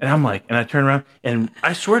I'm like, and I turn around and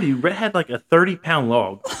I swear to you, Rhett had like a 30-pound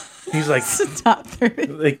log. He's like, Stop 30.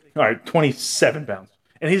 like, all right, 27 pounds.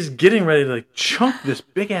 And he's getting ready to like chunk this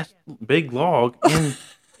big log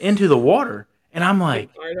into the water. And I'm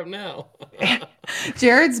like, Fired up now.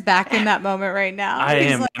 Jared's back in that moment right now. I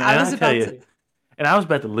He's am. like, And I I was tell about you, to. and I was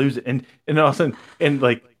about to lose it. And all of a sudden, and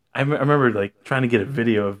like I remember like trying to get a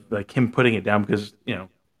video of like him putting it down because at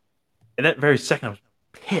that very second I was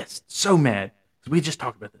pissed, so mad because we just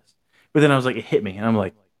talked about this. But then I was like, it hit me, and I'm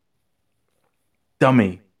like,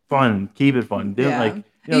 dummy, fun, keep it fun, do like.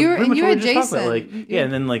 Yeah. You Pretty much you what we and just talked about, like, Jason. yeah,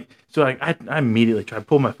 and then like, so like, I immediately tried to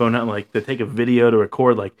pull my phone out and like to take a video to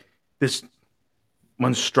record like this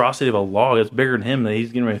monstrosity of a log that's bigger than him that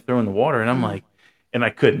he's getting ready to throw in the water, and I'm like, and I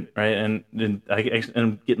couldn't, right, and then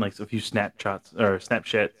I'm getting like a few snapshots or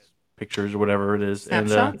Snapchat pictures or whatever it is, and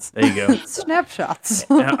Snapshots? there you go. Snapshots.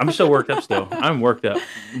 And I'm still worked up still. I'm worked up,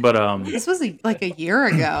 but This was like a year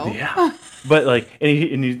ago. yeah, but like,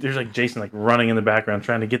 there's like Jason like running in the background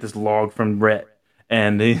trying to get this log from Brett,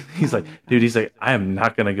 and he's like, dude, he's like, I am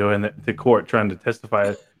not gonna go to court trying to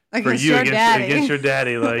testify for Against you your daddy. against your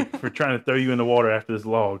daddy, like for trying to throw you in the water after this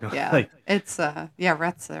log. Yeah, like, it's yeah,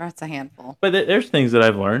 Rhett's a handful. but there's things that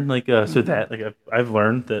I've learned, like so that like I've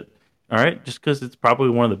learned that. All right, just because it's probably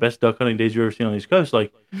one of the best duck hunting days you've ever seen on the East Coast,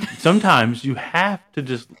 like sometimes you have to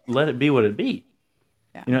just let it be what it be.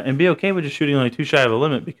 Yeah. And be okay with just shooting only too shy of a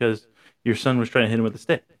limit because your son was trying to hit him with a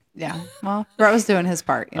stick. Yeah. Well, Brett was doing his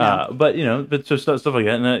part, But so stuff like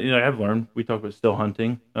that, and I've learned. We talk about still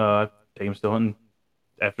hunting. I take him still hunting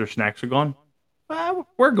after snacks are gone. Well,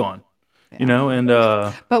 we're gone, and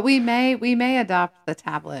But we may adopt the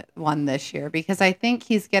tablet one this year because I think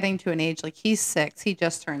he's getting to an age like he's 6. He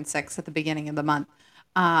just turned 6 at the beginning of the month.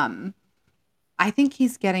 I think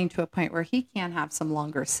he's getting to a point where he can have some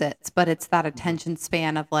longer sits, but it's that attention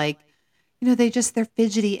span of like, they're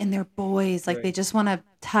fidgety and they're boys. Like they just want to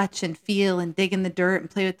touch and feel and dig in the dirt and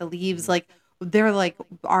play with the leaves. Like they're like,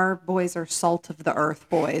 our boys are salt of the earth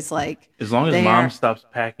boys. Like as long as mom stops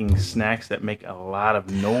packing snacks that make a lot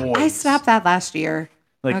of noise. I stopped that last year.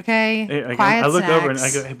 Like, okay. I look snacks. over and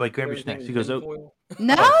I go, hey, Blake, grab your snacks. He goes, oh,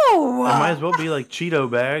 no. It might as well be like Cheeto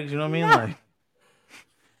bags. You know what I mean?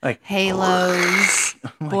 Like halos,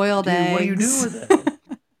 boiled eggs. What are you doing with that?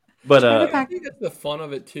 But I think that's the fun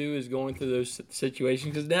of it too, is going through those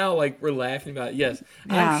situations, because now like we're laughing about it. Yes,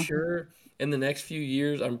 yeah. I'm sure in the next few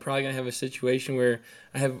years I'm probably gonna have a situation where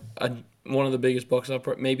I have one of the biggest bucks I'll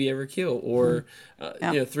maybe ever kill, or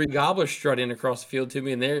 3 gobblers strut in across the field to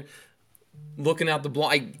me and they're looking out the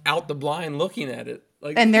blind looking at it,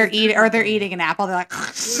 like, and they're eating an apple. They're like,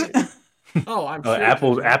 oh, I'm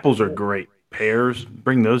sure apples are great. Pears,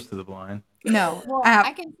 bring those to the blind. No. Well,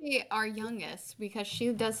 I can see our youngest, because she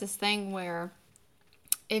does this thing where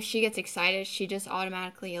if she gets excited, she just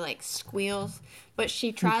automatically like squeals. But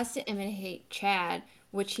she tries to imitate Chad,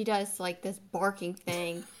 which he does like this barking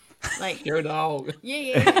thing. Like your dog.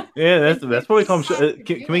 Yeah. Yeah, that's what we call them.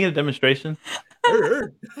 Can we get a demonstration?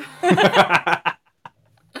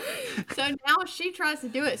 So now she tries to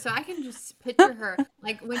do it. So I can just picture her,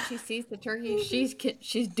 like when she sees the turkey,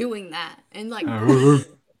 she's doing that, and like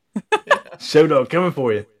show dog coming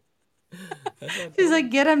for you. She's like,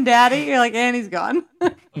 get him, daddy. You're like, and he's gone.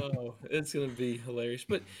 Oh, it's gonna be hilarious.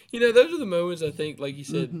 But those are the moments, I think, like you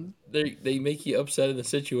said, they make you upset in the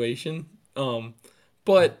situation.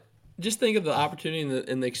 But just think of the opportunity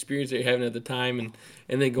and the experience that you're having at the time,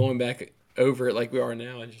 and then going back over it like we are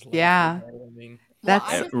now, and just I mean.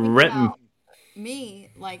 That's about me.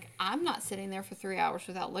 Like, I'm not sitting there for 3 hours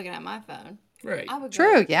without looking at my phone. Right.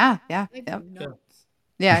 True. Yeah. Nuts.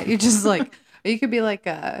 Yeah. You're just like, you could be like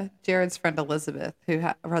Jared's friend Elizabeth, who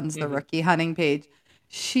runs the rookie hunting page.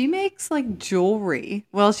 She makes like jewelry.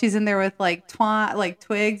 Well, she's in there with like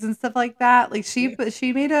twigs and stuff like that. Like she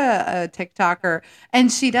made a TikToker,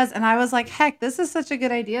 and she does. And I was like, heck, this is such a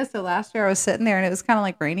good idea. So last year I was sitting there and it was kind of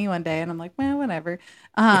like rainy one day, and I'm like, well, whatever.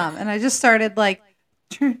 And I just started like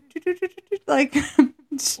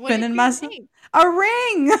spinning myself a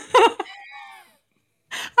ring.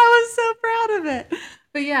 I was so proud of it.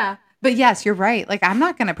 But yes, you're right. Like, I'm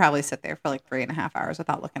not going to probably sit there for like 3.5 hours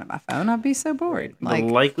without looking at my phone. I'd be so bored. The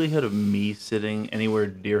likelihood of me sitting anywhere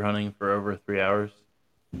deer hunting for over 3 hours,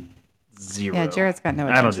 0. Yeah, Jared's got no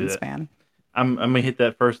attention span. I'm gonna hit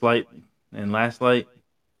that first light and last light.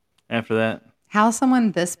 After that, how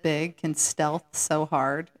someone this big can stealth so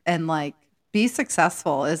hard and like be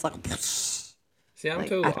successful is like. See, I'm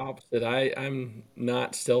totally opposite. I'm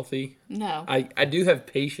not stealthy. No. I do have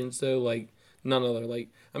patience though, like none other. Like,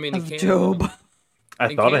 I mean, in Canada, Job.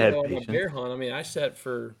 I thought I had patience. Bear hunt. I mean, I sat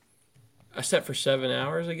for 7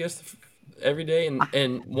 hours, I guess, every day, and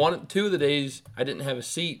 2 of the days I didn't have a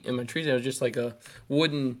seat in my tree stand. It was just like a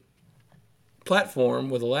wooden platform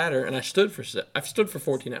with a ladder, and I stood for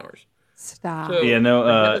 14 hours. Stop. So, yeah,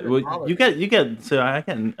 no. You got. So I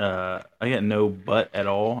got no butt at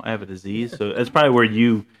all. I have a disease, so that's probably where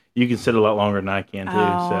you can sit a lot longer than I can too.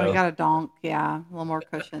 Oh, so you got a donk. Yeah, a little more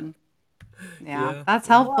cushion. Yeah, Yeah. that's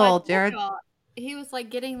Well, I helpful, told Jared. y'all, he was like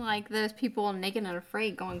getting like those people on Naked and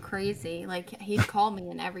Afraid going crazy. Like he'd call me,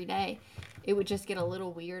 and every day it would just get a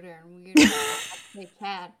little weirder and weirder. And I'd say,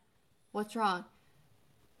 Chad, what's wrong?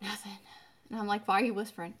 Nothing. And I'm like, why are you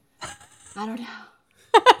whispering? I don't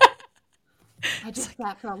know. I just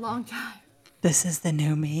sat for a long time. This is the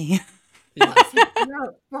new me. Yeah. I said, you're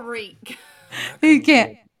a freak. I You couldn't can't.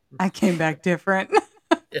 kill. I came back different.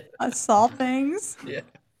 Yeah. I saw things. Yeah.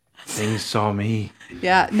 Things saw me.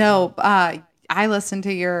 Yeah, no, I listened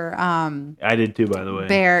to your I did too, by the way.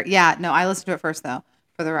 bear. Yeah, no, I listened to it first though,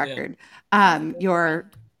 for the Yeah. record. Your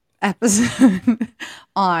episode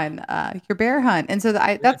on your bear hunt, and so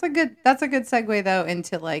that's a good segue though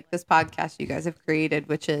into like this podcast you guys have created,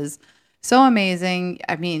 which is so amazing.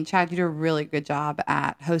 I mean, Chad, you do a really good job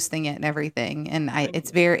at hosting it and everything, and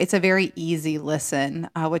it's a very easy listen,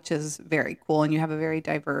 which is very cool, and you have a very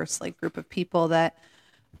diverse like group of people that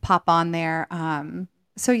pop on there.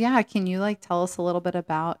 So yeah, can you like tell us a little bit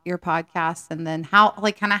about your podcast and then how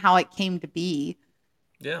like kind of how it came to be?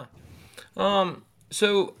 Yeah.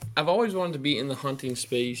 So I've always wanted to be in the hunting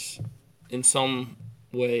space in some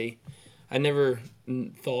way. I never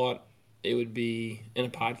thought it would be in a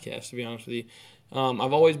podcast, to be honest with you.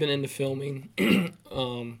 I've always been into filming,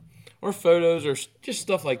 or photos, or just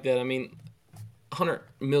stuff like that. I mean, 100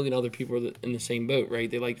 million other people are in the same boat, right?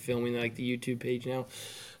 They like filming, they like the YouTube page now.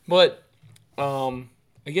 But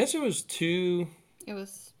I guess it was It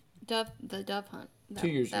was the dove hunt 2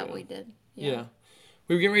 years that ago. we did. Yeah.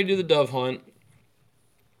 We were getting ready to do the dove hunt,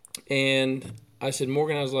 and I said,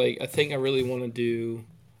 Morgan, I was like, I think I really want to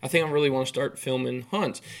start filming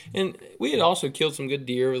hunts. And we had also killed some good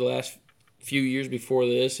deer over the last few years before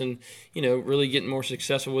this, and really getting more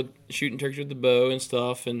successful with shooting turkeys with the bow and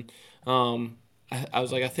stuff. And I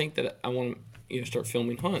was like, I think that I want to start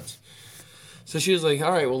filming hunts. So she was like,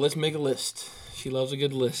 all right, well, let's make a list. She loves a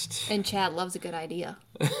good list. And Chad loves a good idea.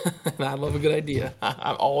 And I love a good idea.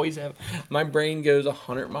 I always have. My brain goes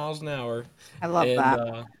 100 miles an hour. I love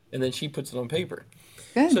that. And then she puts it on paper.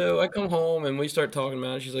 Good. So I come home and we start talking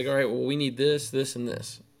about it. She's like, all right, well, we need this, this, and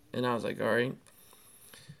this. And I was like, all right.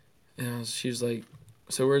 And she was like,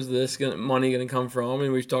 so where's money going to come from?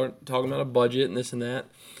 And we start talking about a budget and this and that.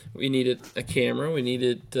 We needed a camera. We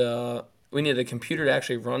needed a computer to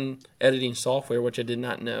actually run editing software, which I did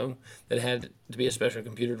not know that it had to be a special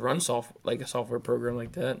computer to run like a software program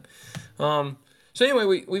like that. So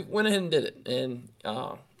anyway, we went ahead and did it, and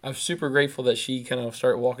I was super grateful that she kind of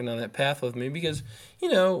started walking down that path with me because,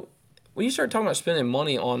 when you start talking about spending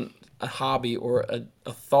money on a hobby or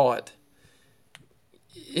a thought,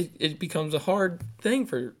 it becomes a hard thing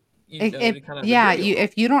for to kind of agree on.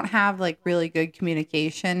 If you don't have like really good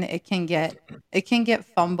communication, it can get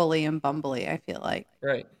fumbly and bumbly, I feel like.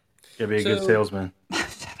 Right. Gotta be a good salesman.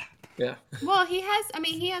 Yeah. Well, he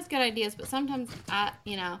has good ideas, but sometimes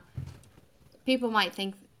people might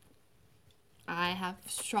think I have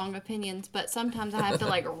strong opinions, but sometimes I have to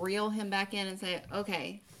like reel him back in and say,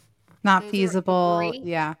 okay, Not those are feasible. great.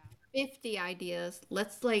 Yeah. 50 ideas.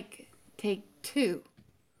 Let's like take 2.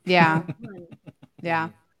 Yeah. One, Yeah.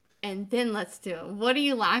 and then let's do it. What are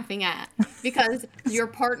you laughing at? Because your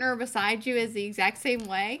partner beside you is the exact same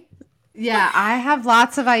way. Yeah, I have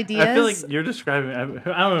lots of ideas. I feel like you're describing.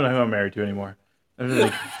 I don't know who I'm married to anymore. I'm just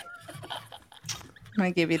like, I'm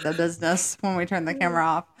gonna give you the business when we turn the camera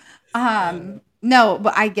off. No,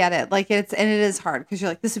 but I get it. Like it is hard because you're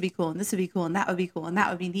like, this would be cool, and this would be cool, and that would be cool, and that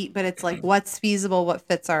would be neat. But it's like, what's feasible? What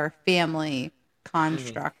fits our family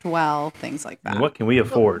construct well? Things like that. what can we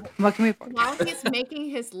afford? What can we afford? While he's making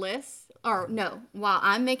his list, or no, while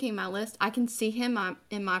I'm making my list, I can see him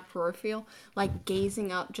in my peripheral, like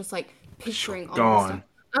gazing up, just like picturing all this stuff.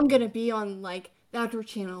 I'm gonna be on like the Outdoor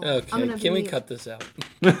Channel. Okay, can we cut this out?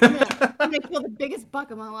 I'm gonna kill the biggest buck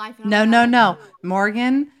of my life. And No.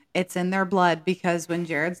 Morgan, it's in their blood because when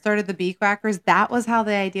Jared started the Beak Whackers, that was how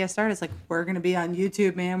the idea started. It's like, we're going to be on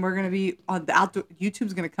YouTube, man. We're going to be on the outdoor.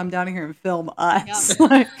 YouTube's going to come down here and film us. Yep.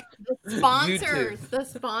 Like, the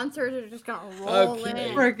sponsors are just going to roll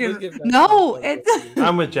in. Freaking, no, it's.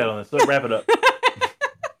 I'm with Chad on this. Let's wrap it up.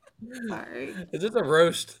 Sorry. Is this a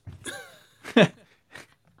roast?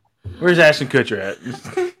 Where's Ashton Kutcher at?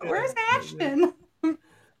 Where's Ashton?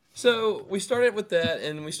 So we started with that,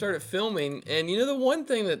 and we started filming. And the one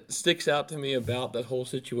thing that sticks out to me about that whole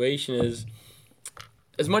situation is,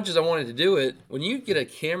 as much as I wanted to do it, when you get a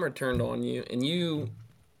camera turned on you and you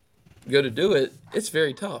go to do it, it's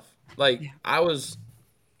very tough. Like I was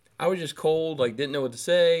just cold, like didn't know what to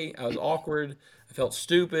say. I was awkward. I felt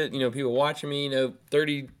stupid. People watching me.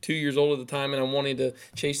 32 years old at the time, and I'm wanting to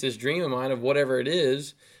chase this dream of mine of whatever it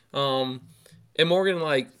is. And Morgan,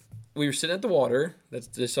 like, we were sitting at the water. That's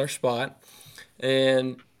just our spot,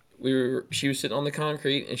 and she was sitting on the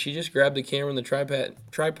concrete, and she just grabbed the camera and the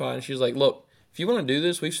tripod, and she was like, "Look, if you want to do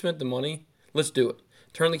this, we've spent the money. Let's do it."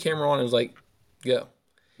 Turned the camera on and was like, "Go."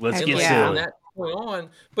 Let's Heck get Like yeah. from silly. that point on,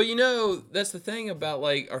 but that's the thing about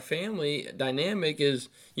like our family dynamic is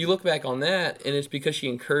you look back on that and it's because she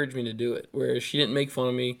encouraged me to do it. Whereas she didn't make fun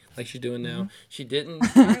of me like she's doing now. She didn't,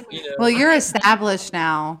 Well, you're established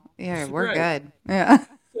now. Yeah, we're right. good. Yeah.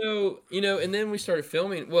 So, and then we started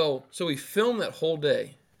filming. Well, so we filmed that whole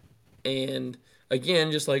day. And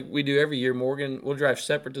again, just like we do every year, Morgan will drive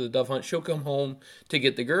separate to the dove hunt. She'll come home to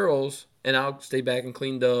get the girls, and I'll stay back and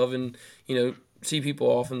clean dove and, see people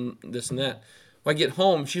off and this and that. When I get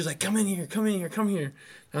home, she's like, come in here, come in here, come here.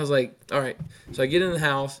 And I was like, all right. So I get in the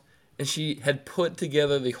house, and she had put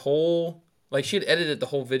together the whole, like she had edited the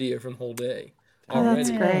whole video from the whole day Oh, that's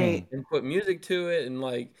already great. and put music to it, and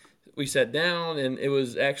like we sat down, and it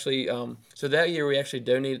was actually so that year we actually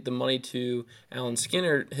donated the money to Alan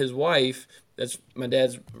Skinner, his wife. That's my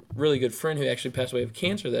dad's really good friend who actually passed away of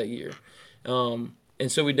cancer that year,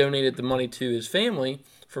 and so we donated the money to his family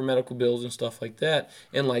for medical bills and stuff like that.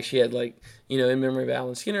 And like she had like in memory of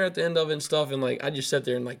Alan Skinner at the end of it and stuff, and like I just sat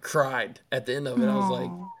there and like cried at the end of it. I was like,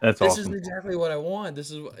 Aw. That's this awesome. is exactly what I want. This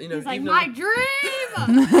is He's like, even my though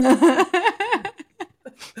dream!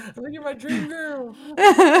 I'm like, you're my dream girl.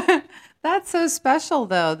 That's so special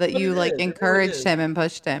though that But you it like is. It really encouraged is. him and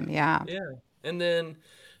pushed him. Yeah. Yeah. And then,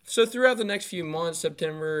 so throughout the next few months,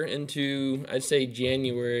 September into, I'd say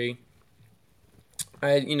January,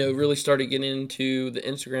 I, really started getting into the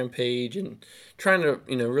Instagram page and trying to,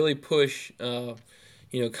 really push,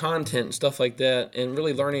 content and stuff like that, and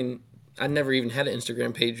really learning. I never even had an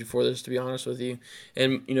Instagram page before this, to be honest with you.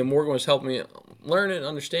 And, Morgan was helping me learn it and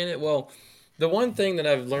understand it. Well, the one thing that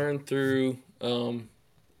I've learned through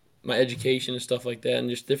my education and stuff like that, and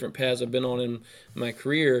just different paths I've been on in my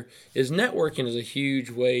career, is networking is a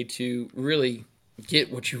huge way to really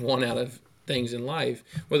get what you want out of things in life,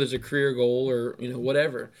 whether it's a career goal or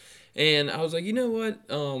whatever. And I was like, you know what?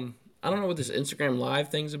 I don't know what this Instagram Live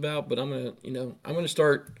thing's about, but I'm gonna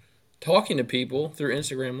start talking to people through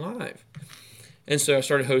Instagram Live. And so I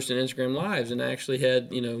started hosting Instagram Lives, and I actually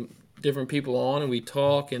had different people on, and we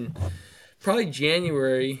talk. And probably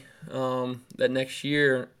January that next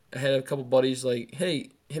year, I had a couple buddies like, hey,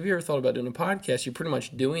 have you ever thought about doing a podcast? You're pretty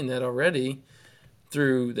much doing that already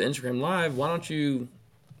through the Instagram Live. Why don't you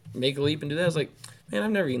make a leap and do that? I was like, man,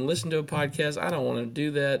 I've never even listened to a podcast. I don't want to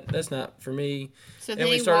do that. That's not for me. So And then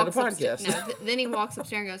we he started a walks podcast. then he walks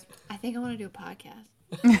upstairs and goes, I think I want to do a podcast.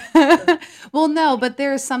 Well, no, but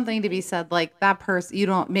there's something to be said. Like that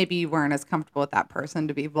person, maybe you weren't as comfortable with that person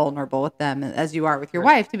to be vulnerable with them as you are with your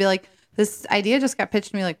wife to be like, this idea just got pitched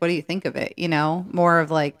to me. Like, what do you think of it? More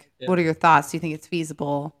of like, what are your thoughts? Do you think it's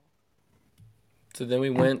feasible? So then we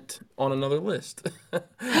went on another list. Okay,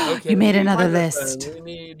 You we made need another microphone. list.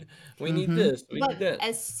 We need this. We need But that.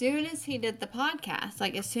 as soon as he did the podcast,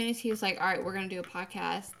 like as soon as he was like, all right, we're going to do a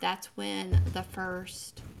podcast, that's when the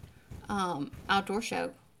first outdoor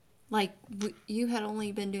show, like you had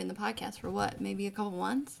only been doing the podcast for what, maybe a couple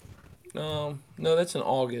months? No, that's in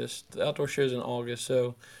August. The outdoor show's in August.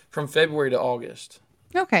 So from February to August,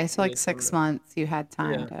 Okay, so like Yeah, 6 months you had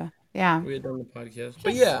time Yeah. to, yeah. we had done the podcast.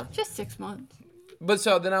 But yeah, Just 6 months. but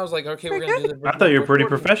so then I was like, okay, we're gonna do the. I thought you were pretty recording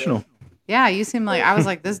professional. Yeah, you seem like, I was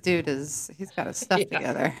like, this dude he's got his stuff Yeah.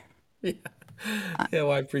 together. Yeah. Yeah,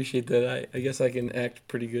 well, I appreciate that. I guess I can act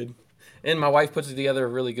pretty good. And my wife puts together a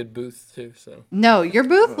really good booth too. So No, your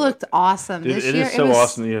booth looked awesome Dude, this it year. is so was,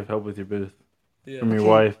 awesome that you have help with your booth yeah, from your Okay.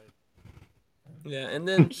 wife. yeah, and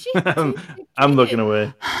then I'm looking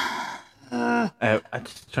away. Uh, I'm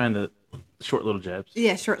just trying to short little jabs.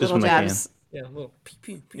 yeah, short Just little when I can. jabs. yeah, a little pew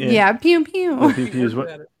pew pew. Yeah, pew pew. Little PPs,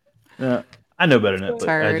 what? I know better than that, but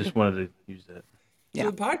I Turd. just wanted to use that. Yeah.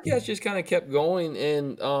 So the podcast just kind of kept going,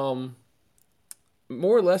 and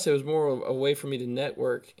more or less, it was more of a way for me to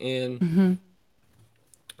network. And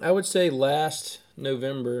I would say last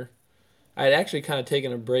November, I had actually kind of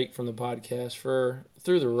taken a break from the podcast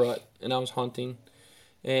through the rut, and I was hunting.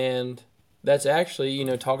 And that's actually,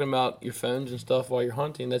 talking about your phones and stuff while you're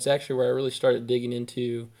hunting, that's actually where I really started digging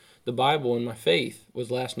into the Bible and my faith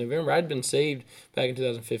was last November. I'd been saved back in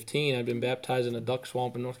 2015. I'd been baptized in a duck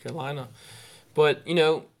swamp in North Carolina. But,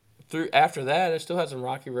 through after that, I still had some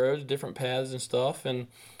rocky roads, different paths and stuff. And,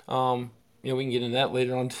 we can get into that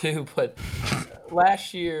later on too. But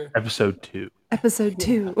last year, Episode 2. Episode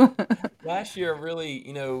 2. last year, really,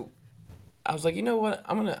 I was like, you know what?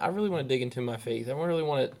 I really want to dig into my faith. I really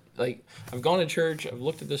want to, like, I've gone to church, I've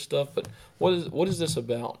looked at this stuff, but what is this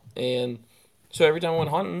about? And so every time I went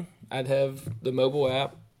hunting, I'd have the mobile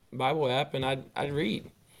app, Bible app and I'd read.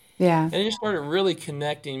 Yeah. And it just started really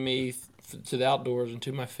connecting me to the outdoors and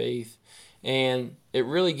to my faith. And it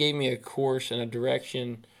really gave me a course and a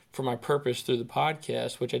direction for my purpose through the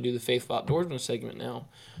podcast, which I do the Faithful Outdoorsman segment now.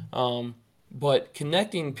 But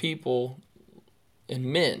connecting people and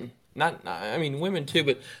men, not I mean women too,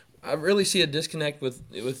 but I really see a disconnect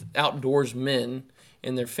with outdoors men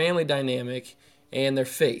and their family dynamic and their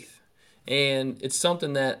faith. And it's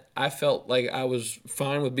something that I felt like I was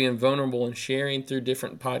fine with being vulnerable and sharing through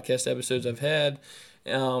different podcast episodes I've had,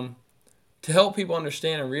 to help people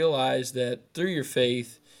understand and realize that through your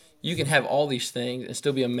faith, you can have all these things and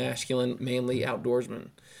still be a masculine, manly outdoorsman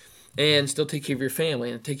and still take care of your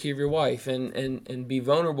family and take care of your wife and be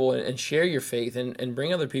vulnerable and share your faith and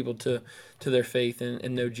bring other people to their faith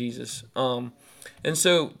and know Jesus. And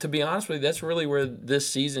so, to be honest with you, that's really where this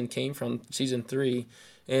season came from, season 3.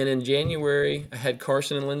 And in January, I had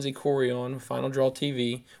Carson and Lindsay Corey on Final Draw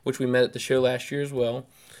TV, which we met at the show last year as well.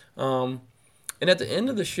 And at the end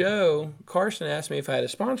of the show, Carson asked me if I had a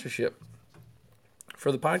sponsorship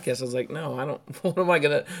for the podcast. I was like, no, I don't. What am I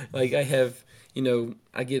gonna like? I have,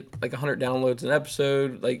 I get like 100 downloads an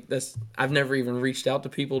episode. Like I've never even reached out to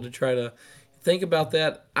people to try to think about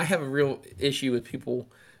that. I have a real issue with people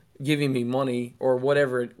giving me money or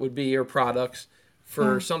whatever it would be or products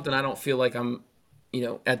for something I don't feel like I'm,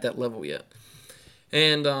 at that level yet.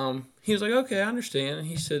 And he was like, okay, I understand. And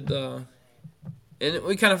he said, and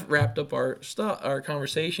we kind of wrapped up our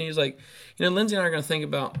conversation. He's like, Lindsay and I are going to think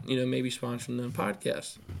about, maybe sponsoring the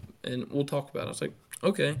podcast, and we'll talk about it. I was like,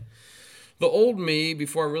 okay. The old me,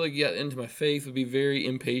 before I really get into my faith, would be very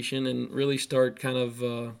impatient and really start kind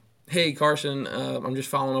of, hey, Carson, I'm just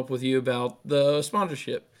following up with you about the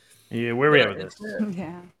sponsorship. Yeah, where are we at with this?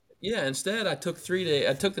 Yeah. Yeah, instead I took 3 days.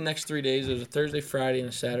 I took the next 3 days. It was a Thursday, Friday, and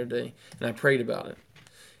a Saturday, and I prayed about it.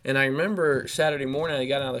 And I remember Saturday morning I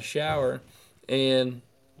got out of the shower, and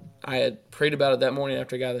I had prayed about it that morning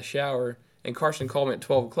after I got out of the shower, and Carson called me at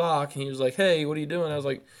 12 o'clock, and he was like, hey, what are you doing? I was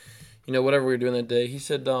like, whatever we were doing that day. He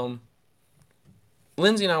said,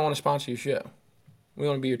 Lindsay and I want to sponsor your show. We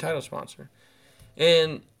want to be your title sponsor.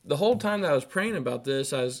 And the whole time that I was praying about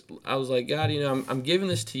this, I was like, God, I'm giving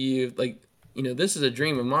this to you. Like, this is a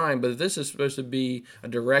dream of mine, but this is supposed to be a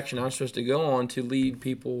direction I'm supposed to go on to lead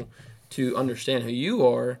people to understand who you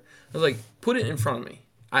are. I was like, put it in front of me.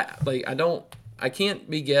 I can't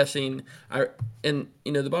be guessing.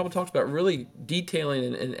 The Bible talks about really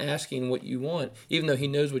detailing and asking what you want, even though He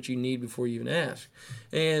knows what you need before you even ask.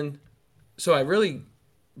 And so I really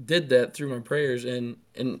did that through my prayers. And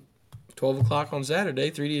 12 o'clock on Saturday,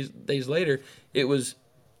 3 days later, it was,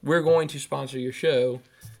 we're going to sponsor your show.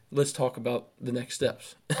 Let's talk about the next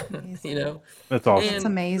steps. That's awesome. That's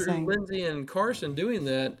amazing. Through Lindsay and Carson doing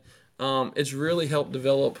that, it's really helped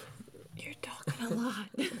develop. You're talking a lot.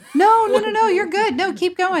 No. You're good. No,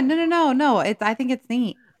 keep going. No. I think it's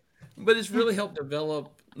neat. But it's really helped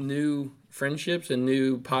develop new friendships and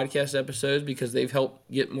new podcast episodes because they've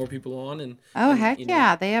helped get more people on. And Heck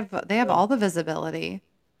yeah, they have all the visibility.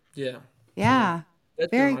 Yeah. Yeah.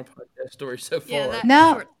 That's been my podcast story so far. Yeah, that's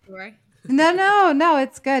No. short story. No,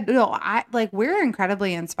 it's good. No, we're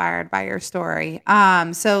incredibly inspired by your story.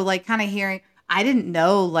 So like kind of hearing, I didn't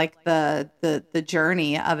know like the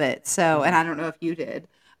journey of it. So, and I don't know if you did.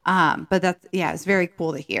 But it's very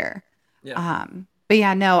cool to hear. Yeah. But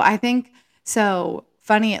yeah, no, I think so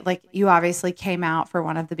funny. Like you obviously came out for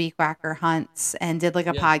one of the beak whacker hunts and did like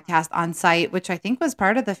a podcast on site, which I think was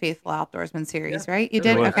part of the Faithful Outdoorsman series, right? You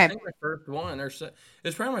did? Okay. I think my first one,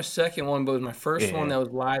 it's probably my second one, but it was my first one that was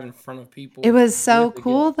live in front of people. It was so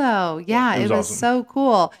cool though. Yeah, it was awesome. so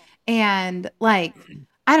cool. And like,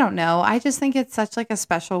 I don't know. I just think it's such like a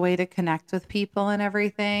special way to connect with people and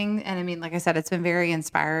everything. And I mean, like I said, it's been very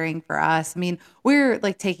inspiring for us. I mean, we're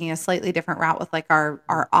like taking a slightly different route with like our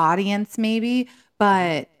audience maybe,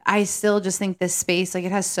 but I still just think this space, like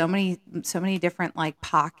it has so many different like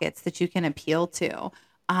pockets that you can appeal to.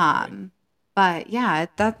 But yeah,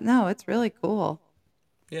 it's really cool.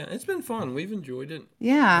 Yeah, it's been fun. We've enjoyed it.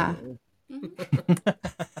 Yeah.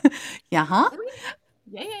 Yeah, huh?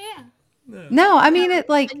 Yeah. No, I mean it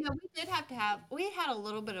like No, we had a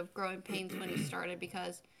little bit of growing pains when we started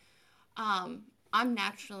because I'm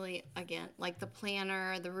naturally, again, like the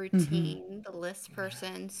planner, the routine, the list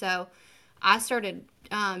person. So I started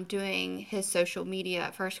doing his social media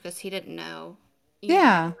at first because he didn't know,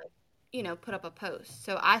 put up a post.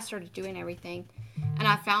 So I started doing everything, and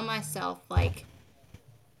I found myself like,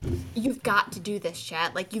 you've got to do this,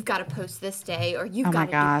 Chad. Like, you've got to post this day, or you've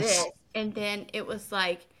got to do this. And then it was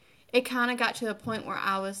like, it kind of got to the point where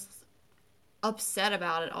I was upset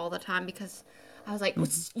about it all the time because I was like,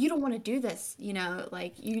 you don't want to do this,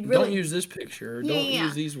 like you Don't really, use this picture. yeah, Don't yeah,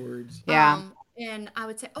 use these words. Yeah. And I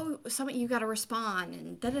would say, oh, somebody, you got to respond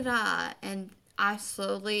and da da da. And I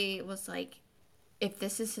slowly was like, if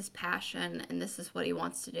this is his passion and this is what he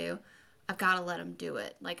wants to do, I've got to let him do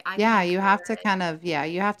it. Like I can Yeah, you have to encourage. kind of, yeah,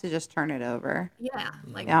 you have to just turn it over. Yeah,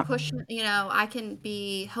 like Yeah. push, I can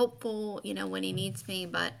be helpful, when he needs me,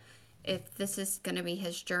 but if this is going to be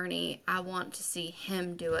his journey, I want to see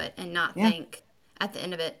him do it and not Yeah. think at the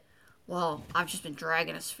end of it, well, I've just been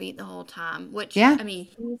dragging his feet the whole time, which, Yeah. I mean,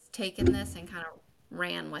 he's taken this and kind of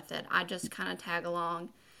ran with it. I just kind of tag along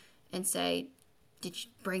and say, did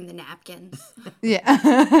you bring the napkins? Yeah.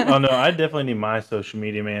 Oh no, I definitely need my social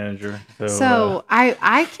media manager. So So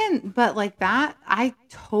I can, but like that, I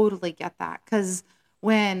totally get that because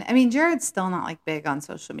when I mean Jared's still not like big on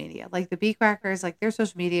social media. Like the Bee Crackers, like their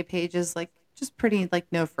social media pages, like just pretty like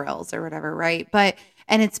no frills or whatever, right? But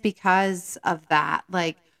and it's because of that.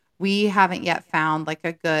 Like we haven't yet found like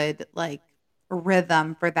a good like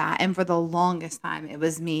rhythm for that. And for the longest time, it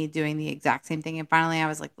was me doing the exact same thing. And finally, I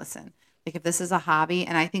was like, listen, like if this is a hobby,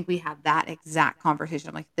 and I think we had that exact conversation.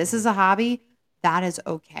 I'm like, this is a hobby, that is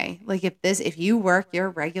okay. Like if you work your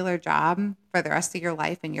regular job for the rest of your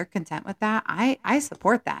life and you're content with that, I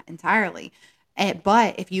support that entirely.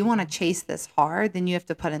 But if you want to chase this hard, then you have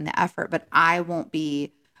to put in the effort. But I won't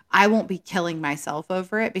be killing myself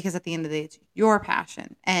over it because at the end of the day, it's your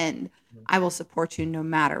passion and I will support you no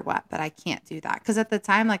matter what. But I can't do that because at the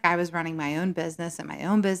time, like I was running my own business and my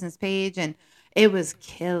own business page, and it was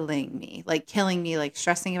killing me, like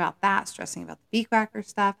stressing about that, stressing about the bee cracker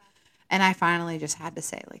stuff. And I finally just had to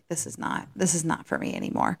say, like, this is not for me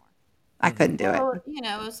anymore. I couldn't do it. Well,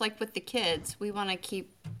 it was like with the kids.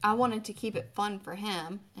 I wanted to keep it fun for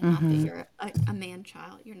him, and not that Hmm. you're a man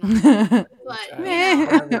child. You're not. But,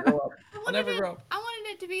 Child. I'll never grow up. I I'll wanted never it, grow up. I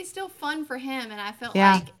wanted it to be still fun for him, and I felt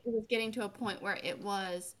Yeah. like it was getting to a point where it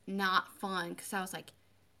was not fun because I was like,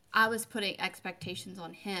 I was putting expectations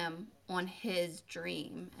on him, on his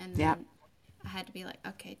dream, and Yeah. then I had to be like,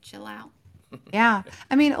 okay, chill out. Yeah.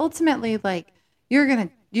 I mean, ultimately, like you're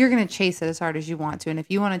gonna chase it as hard as you want to. And if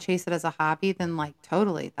you want to chase it as a hobby, then like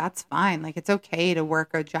totally, that's fine. Like it's okay to work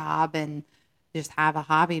a job and just have a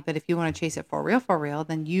hobby. But if you want to chase it for real,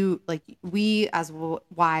 then you like we as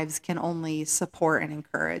wives can only support and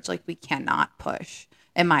encourage. Like we cannot push,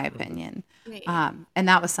 in my opinion. Yeah, yeah. And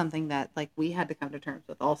that was something that like we had to come to terms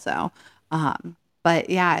with also. But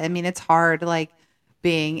yeah, I mean, it's hard. Like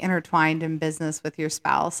being intertwined in business with your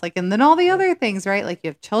spouse, like, and then all the other things, right? Like you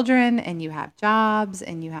have children and you have jobs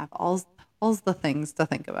and you have all the things to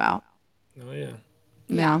think about. Oh yeah. Yeah.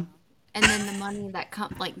 Yeah. And then the money that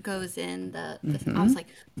goes in the I Hmm. was like,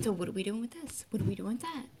 so what are we doing with this? What are we doing with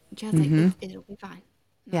that? And Chad's like, Hmm. it'll be fine.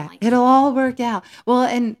 And I'm Yeah. like, It'll all work out. Well,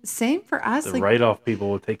 and same for us. the Like write-off people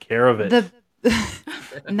will take care of it. the,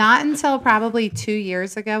 not until probably 2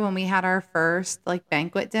 years ago when we had our first like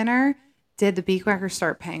banquet dinner did the bee crackers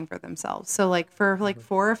start paying for themselves. So like for like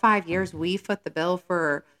 4 or 5 years, we foot the bill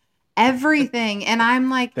for everything. And I'm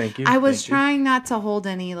like, Thank you, I was thank you. trying not to hold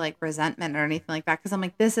any like resentment or anything like that because I'm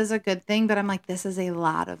like, this is a good thing, but I'm like, this is a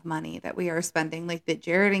lot of money that we are spending, like that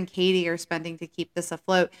Jared and Katie are spending to keep this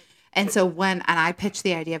afloat. And so and I pitched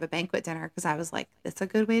the idea of a banquet dinner because I was like, it's a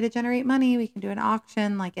good way to generate money. We can do an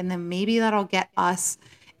auction, like, and then maybe that'll get us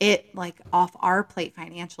it like off our plate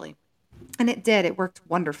financially. And it did. It worked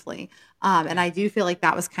wonderfully. And I do feel like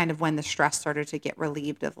that was kind of when the stress started to get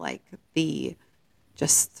relieved of like the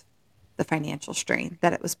just the financial strain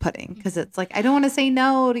that it was putting. Cause it's like, I don't want to say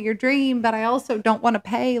no to your dream, but I also don't want to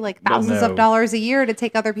pay like But thousands of no, dollars a year to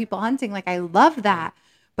take other people hunting. Like, I love that,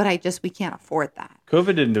 but we can't afford that. COVID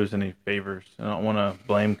didn't do us any favors. I don't want to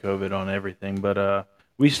blame COVID on everything, but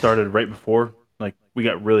we started right before, like we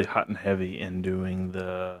got really hot and heavy in doing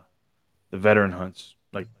the veteran hunts,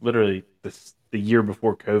 like literally the year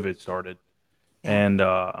before COVID started,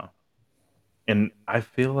 Yeah. and I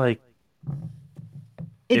feel like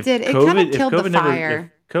It did. It kind of If killed the If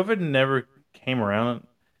fire. COVID never came around,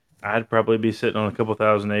 I'd probably be sitting on a couple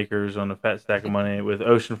thousand acres on a fat stack of money with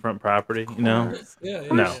oceanfront property. Of You know, course. Yeah, Of yeah,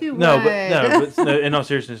 course yeah. you in all would.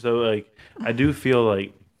 seriousness though, like I do feel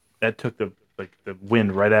like that took the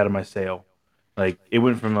wind right out of my sail. Like it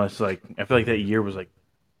went from us like I feel like that year was like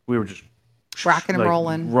we were just Rocking and like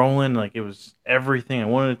rolling. rolling like it was everything I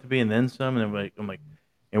wanted it to be and then some and then I'm like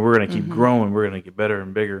and we're gonna keep Hmm. growing, we're gonna get better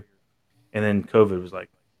and bigger. And then COVID was like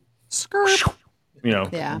Skirp. you know,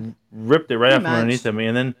 Yeah. ripped it right Pretty out from underneath much. of me.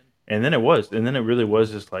 And then it really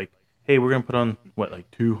was just like, hey, we're gonna put on what like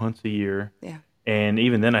 2 hunts a year. Yeah. And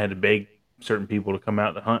even then, I had to beg certain people to come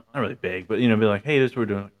out to hunt. Not really beg, but be like, hey, this is what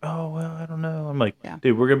we're doing. Like, oh well, I don't know. I'm like, Yeah.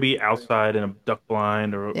 dude, we're gonna be outside in a duck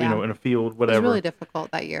blind or Yeah. in a field, It was really whatever.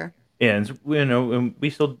 difficult that year. Yeah, and and we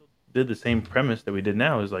still did the same premise that we did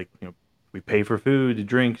now. Is like, we pay for food, the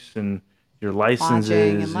drinks, and your Lodging and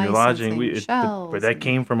licenses and your lodging. licensing, But shells, that and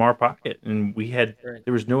came from our pocket, and Right.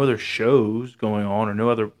 there was no other shows going on or no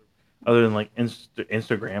other than like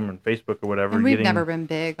Instagram and Facebook or whatever. we've never Getting been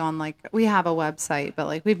big on like we have a website, but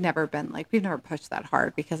like we've never pushed that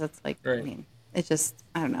hard because it's like I Right. mean it just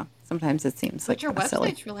I don't know. Sometimes it seems But like your kind of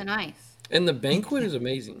silly. website's really nice. And the banquet is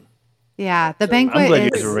amazing. Yeah, the So I'm banquet glad you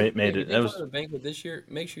if guys is made you it. That didn't go to was the banquet this year,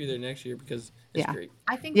 make sure you're there next year because it's yeah. great.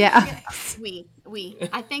 I think we should Yeah. get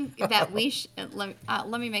I think that we should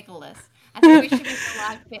let me make a list. I think we should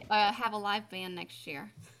make have a live band next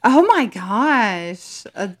year. Oh my gosh.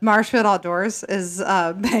 Marshfield Outdoors is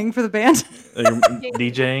paying for the band. you're Yeah.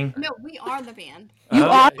 DJing. No, we are the band. You Yeah,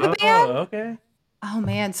 are yeah. the Oh, band? okay. Oh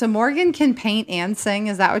man. So Morgan can paint and sing.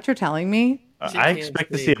 Is that what you're telling me? She I can't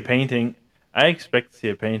expect to see a sing. painting. I expect to see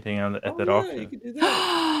a painting at Oh that yeah, you auction. could do that.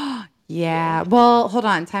 Yeah, Yeah. you could do Well, hold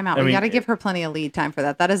on. Time out. I We got mean, to give her plenty of lead time for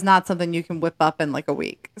that. That is not something you can whip up in like a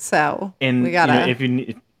week. So we and got to, if you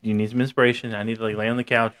need some inspiration, I need to like lay on the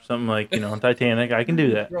couch or something like on Titanic. I can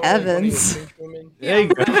do that. Draw like one of your Evans. fishermen. There Yeah,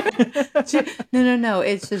 you go. right. No.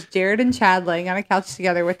 It's just Jared and Chad laying on a couch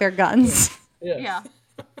together with their guns. Yeah. Yeah.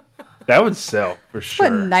 That would sell for What sure.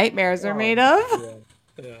 nightmares are made of.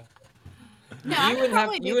 Yeah. Yeah. No, I could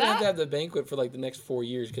probably You do wouldn't have to that. have the banquet for like the next 4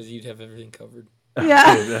 years because you'd have everything covered.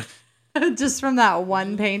 Yeah. Dude, Just from that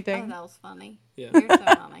one Oh, painting. that was funny. Yeah. You're so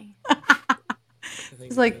funny. I think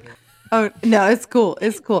It's like, oh, no, it's cool.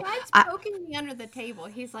 It's cool. Guy's I, poking me under the table.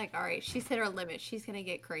 He's like, "All right, she's hit her limit. She's gonna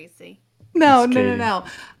get crazy." no, it's no, no, Katie.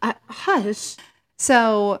 no. Hush.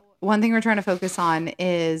 So, one thing we're trying to focus on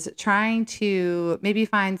is trying to maybe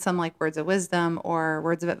find some like words of wisdom or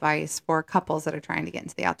words of advice for couples that are trying to get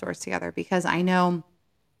into the outdoors together. Because I know,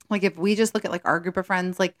 like, if we just look at like our group of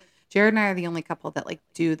friends, like Jared and I are the only couple that like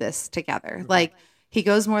do this together. Like, he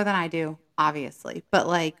goes more than I do, obviously, but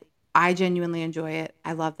like, I genuinely enjoy it.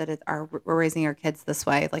 I love that we're raising our kids this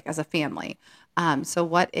way, like as a family. So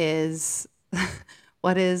what is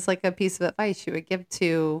what is like a piece of advice you would give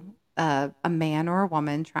to a man or a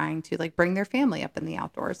woman trying to like bring their family up in the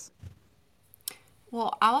outdoors?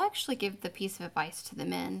 Well, I'll actually give the piece of advice to the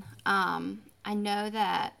men. I know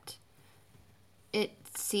that it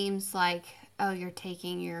seems like, oh, you're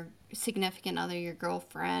taking your significant other, your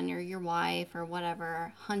girlfriend or your wife or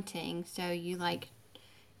whatever, hunting. So you like,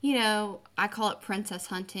 I call it princess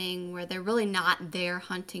hunting, where they're really not there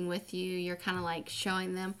hunting with you. You're kind of like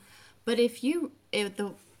showing them. But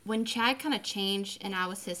when Chad kind of changed and I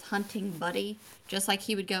was his hunting buddy, just like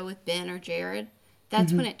he would go with Ben or Jared,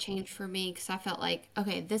 that's when it changed for me because I felt like,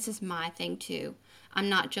 okay, this is my thing too. I'm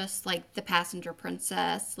not just like the passenger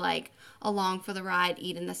princess, like along for the ride,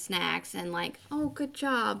 eating the snacks and like, oh, good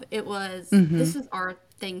job. It was, this is our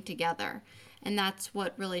thing together. And that's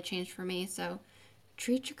what really changed for me. So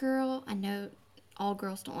treat your girl. I know all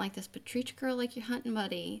girls don't like this, but treat your girl like your hunting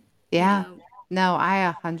buddy. Yeah. No,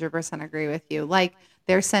 I 100% agree with you. Like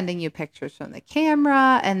they're sending you pictures from the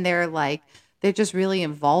camera and they're just really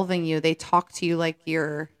involving you. They talk to you like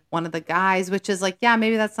you're one of the guys, which is like, yeah,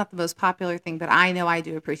 maybe that's not the most popular thing, but I know I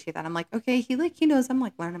do appreciate that. I'm like, okay, he knows I'm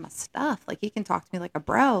like learning my stuff. Like he can talk to me like a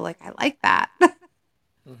bro. Like I like that.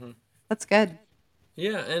 That's good.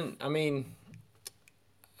 Yeah, and I mean,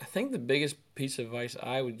 I think the biggest piece of advice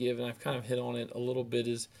I would give, and I've kind of hit on it a little bit,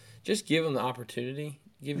 is just give them the opportunity.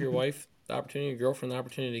 Give your wife the opportunity, your girlfriend the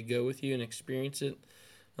opportunity to go with you and experience it.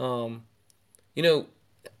 Um,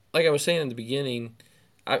 like I was saying in the beginning,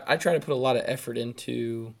 I try to put a lot of effort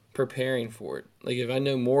into preparing for it. Like if I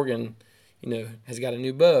know Morgan, has got a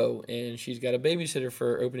new bow and she's got a babysitter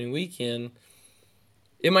for opening weekend,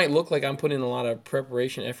 it might look like I'm putting in a lot of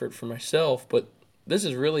preparation effort for myself, but this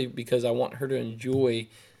is really because I want her to enjoy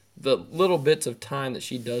the little bits of time that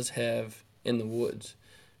she does have in the woods.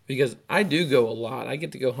 Because I do go a lot. I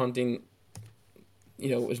get to go hunting,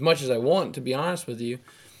 as much as I want, to be honest with you.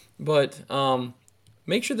 But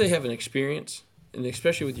make sure they have an experience, and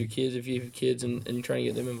especially with your kids, if you have kids and you're trying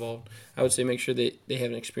to get them involved, I would say make sure they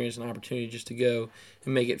have an experience and opportunity just to go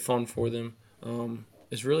and make it fun for them.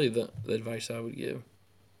 Is really the advice I would give.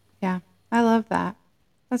 Yeah. I love that.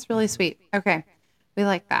 That's really sweet. Okay. We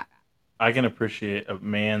like that. I can appreciate a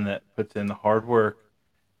man that puts in the hard work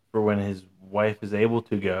for when his wife is able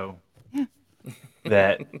to go. Yeah.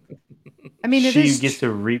 That I mean, it she is gets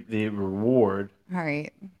to reap the reward all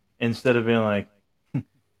right. instead of being like,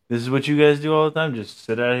 "This is what you guys do all the time: just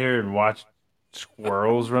sit out here and watch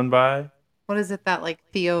squirrels run by." what is it, that like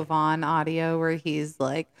Theo Vaughn audio where he's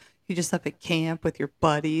like, you just up at camp with your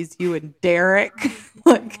buddies, you and Derek,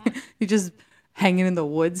 like you just hanging in the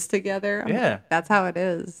woods together. I'm Yeah. like, that's how it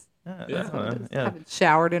is. Yeah, Yeah. I don't know. Yeah. Haven't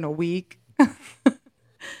showered in a week. Yeah.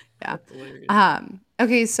 That's hilarious.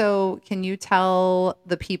 Okay, so can you tell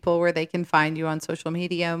the people where they can find you on social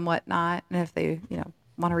media and whatnot, and if they,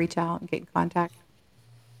 want to reach out and get in contact?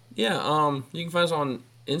 Yeah, you can find us on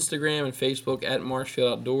Instagram and Facebook at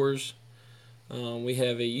Marshfield Outdoors. We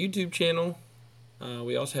have a YouTube channel.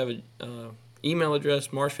 We also have an email address,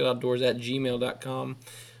 marshfieldoutdoors@gmail.com.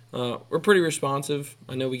 We're pretty responsive.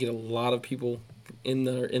 I know we get a lot of people in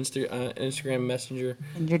their Instagram Messenger.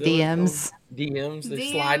 In your Is that what DMs. it's called? DMs. They're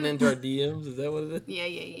sliding into our DMs. Is that what it is? Yeah.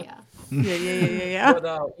 Yeah.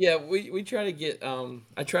 But yeah, we try to get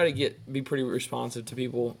I try to be pretty responsive to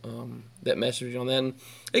people that message on that. And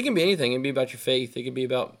it can be anything. It can be about your faith. It can be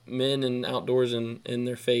about men and outdoors and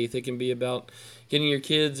their faith. It can be about getting your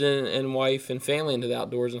kids and wife and family into the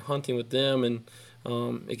outdoors and hunting with them. And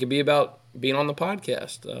it can be about being on the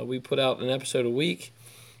podcast. We put out an episode a week.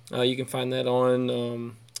 You can find that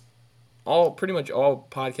on pretty much all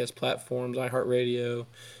podcast platforms: iHeartRadio,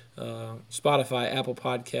 Spotify, Apple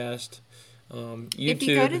Podcast, YouTube. If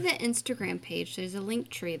you go to the Instagram page, there's a link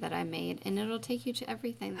tree that I made, and it'll take you to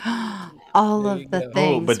everything that you need to know. All There of you the go. Oh,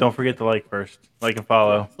 things. but don't forget to like first. Like and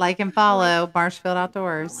follow. Like and follow Marshfield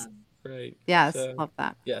Outdoors. Right. Yes, So, love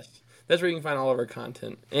that. yes. That's where you can find all of our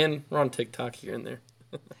content. And we're on TikTok here and there.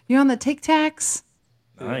 You're on the Tic Tacs?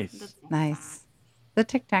 Nice. Nice. The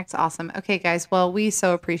Tic Tac's awesome. Okay, guys. Well, we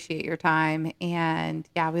so appreciate your time. And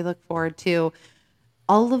yeah, we look forward to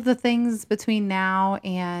all of the things between now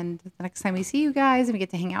and the next time we see you guys and we get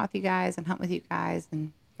to hang out with you guys and hunt with you guys or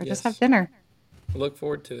just Yes. have dinner. Look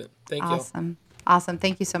forward to it. Thank you. Awesome. Awesome.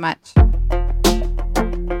 Thank you so much.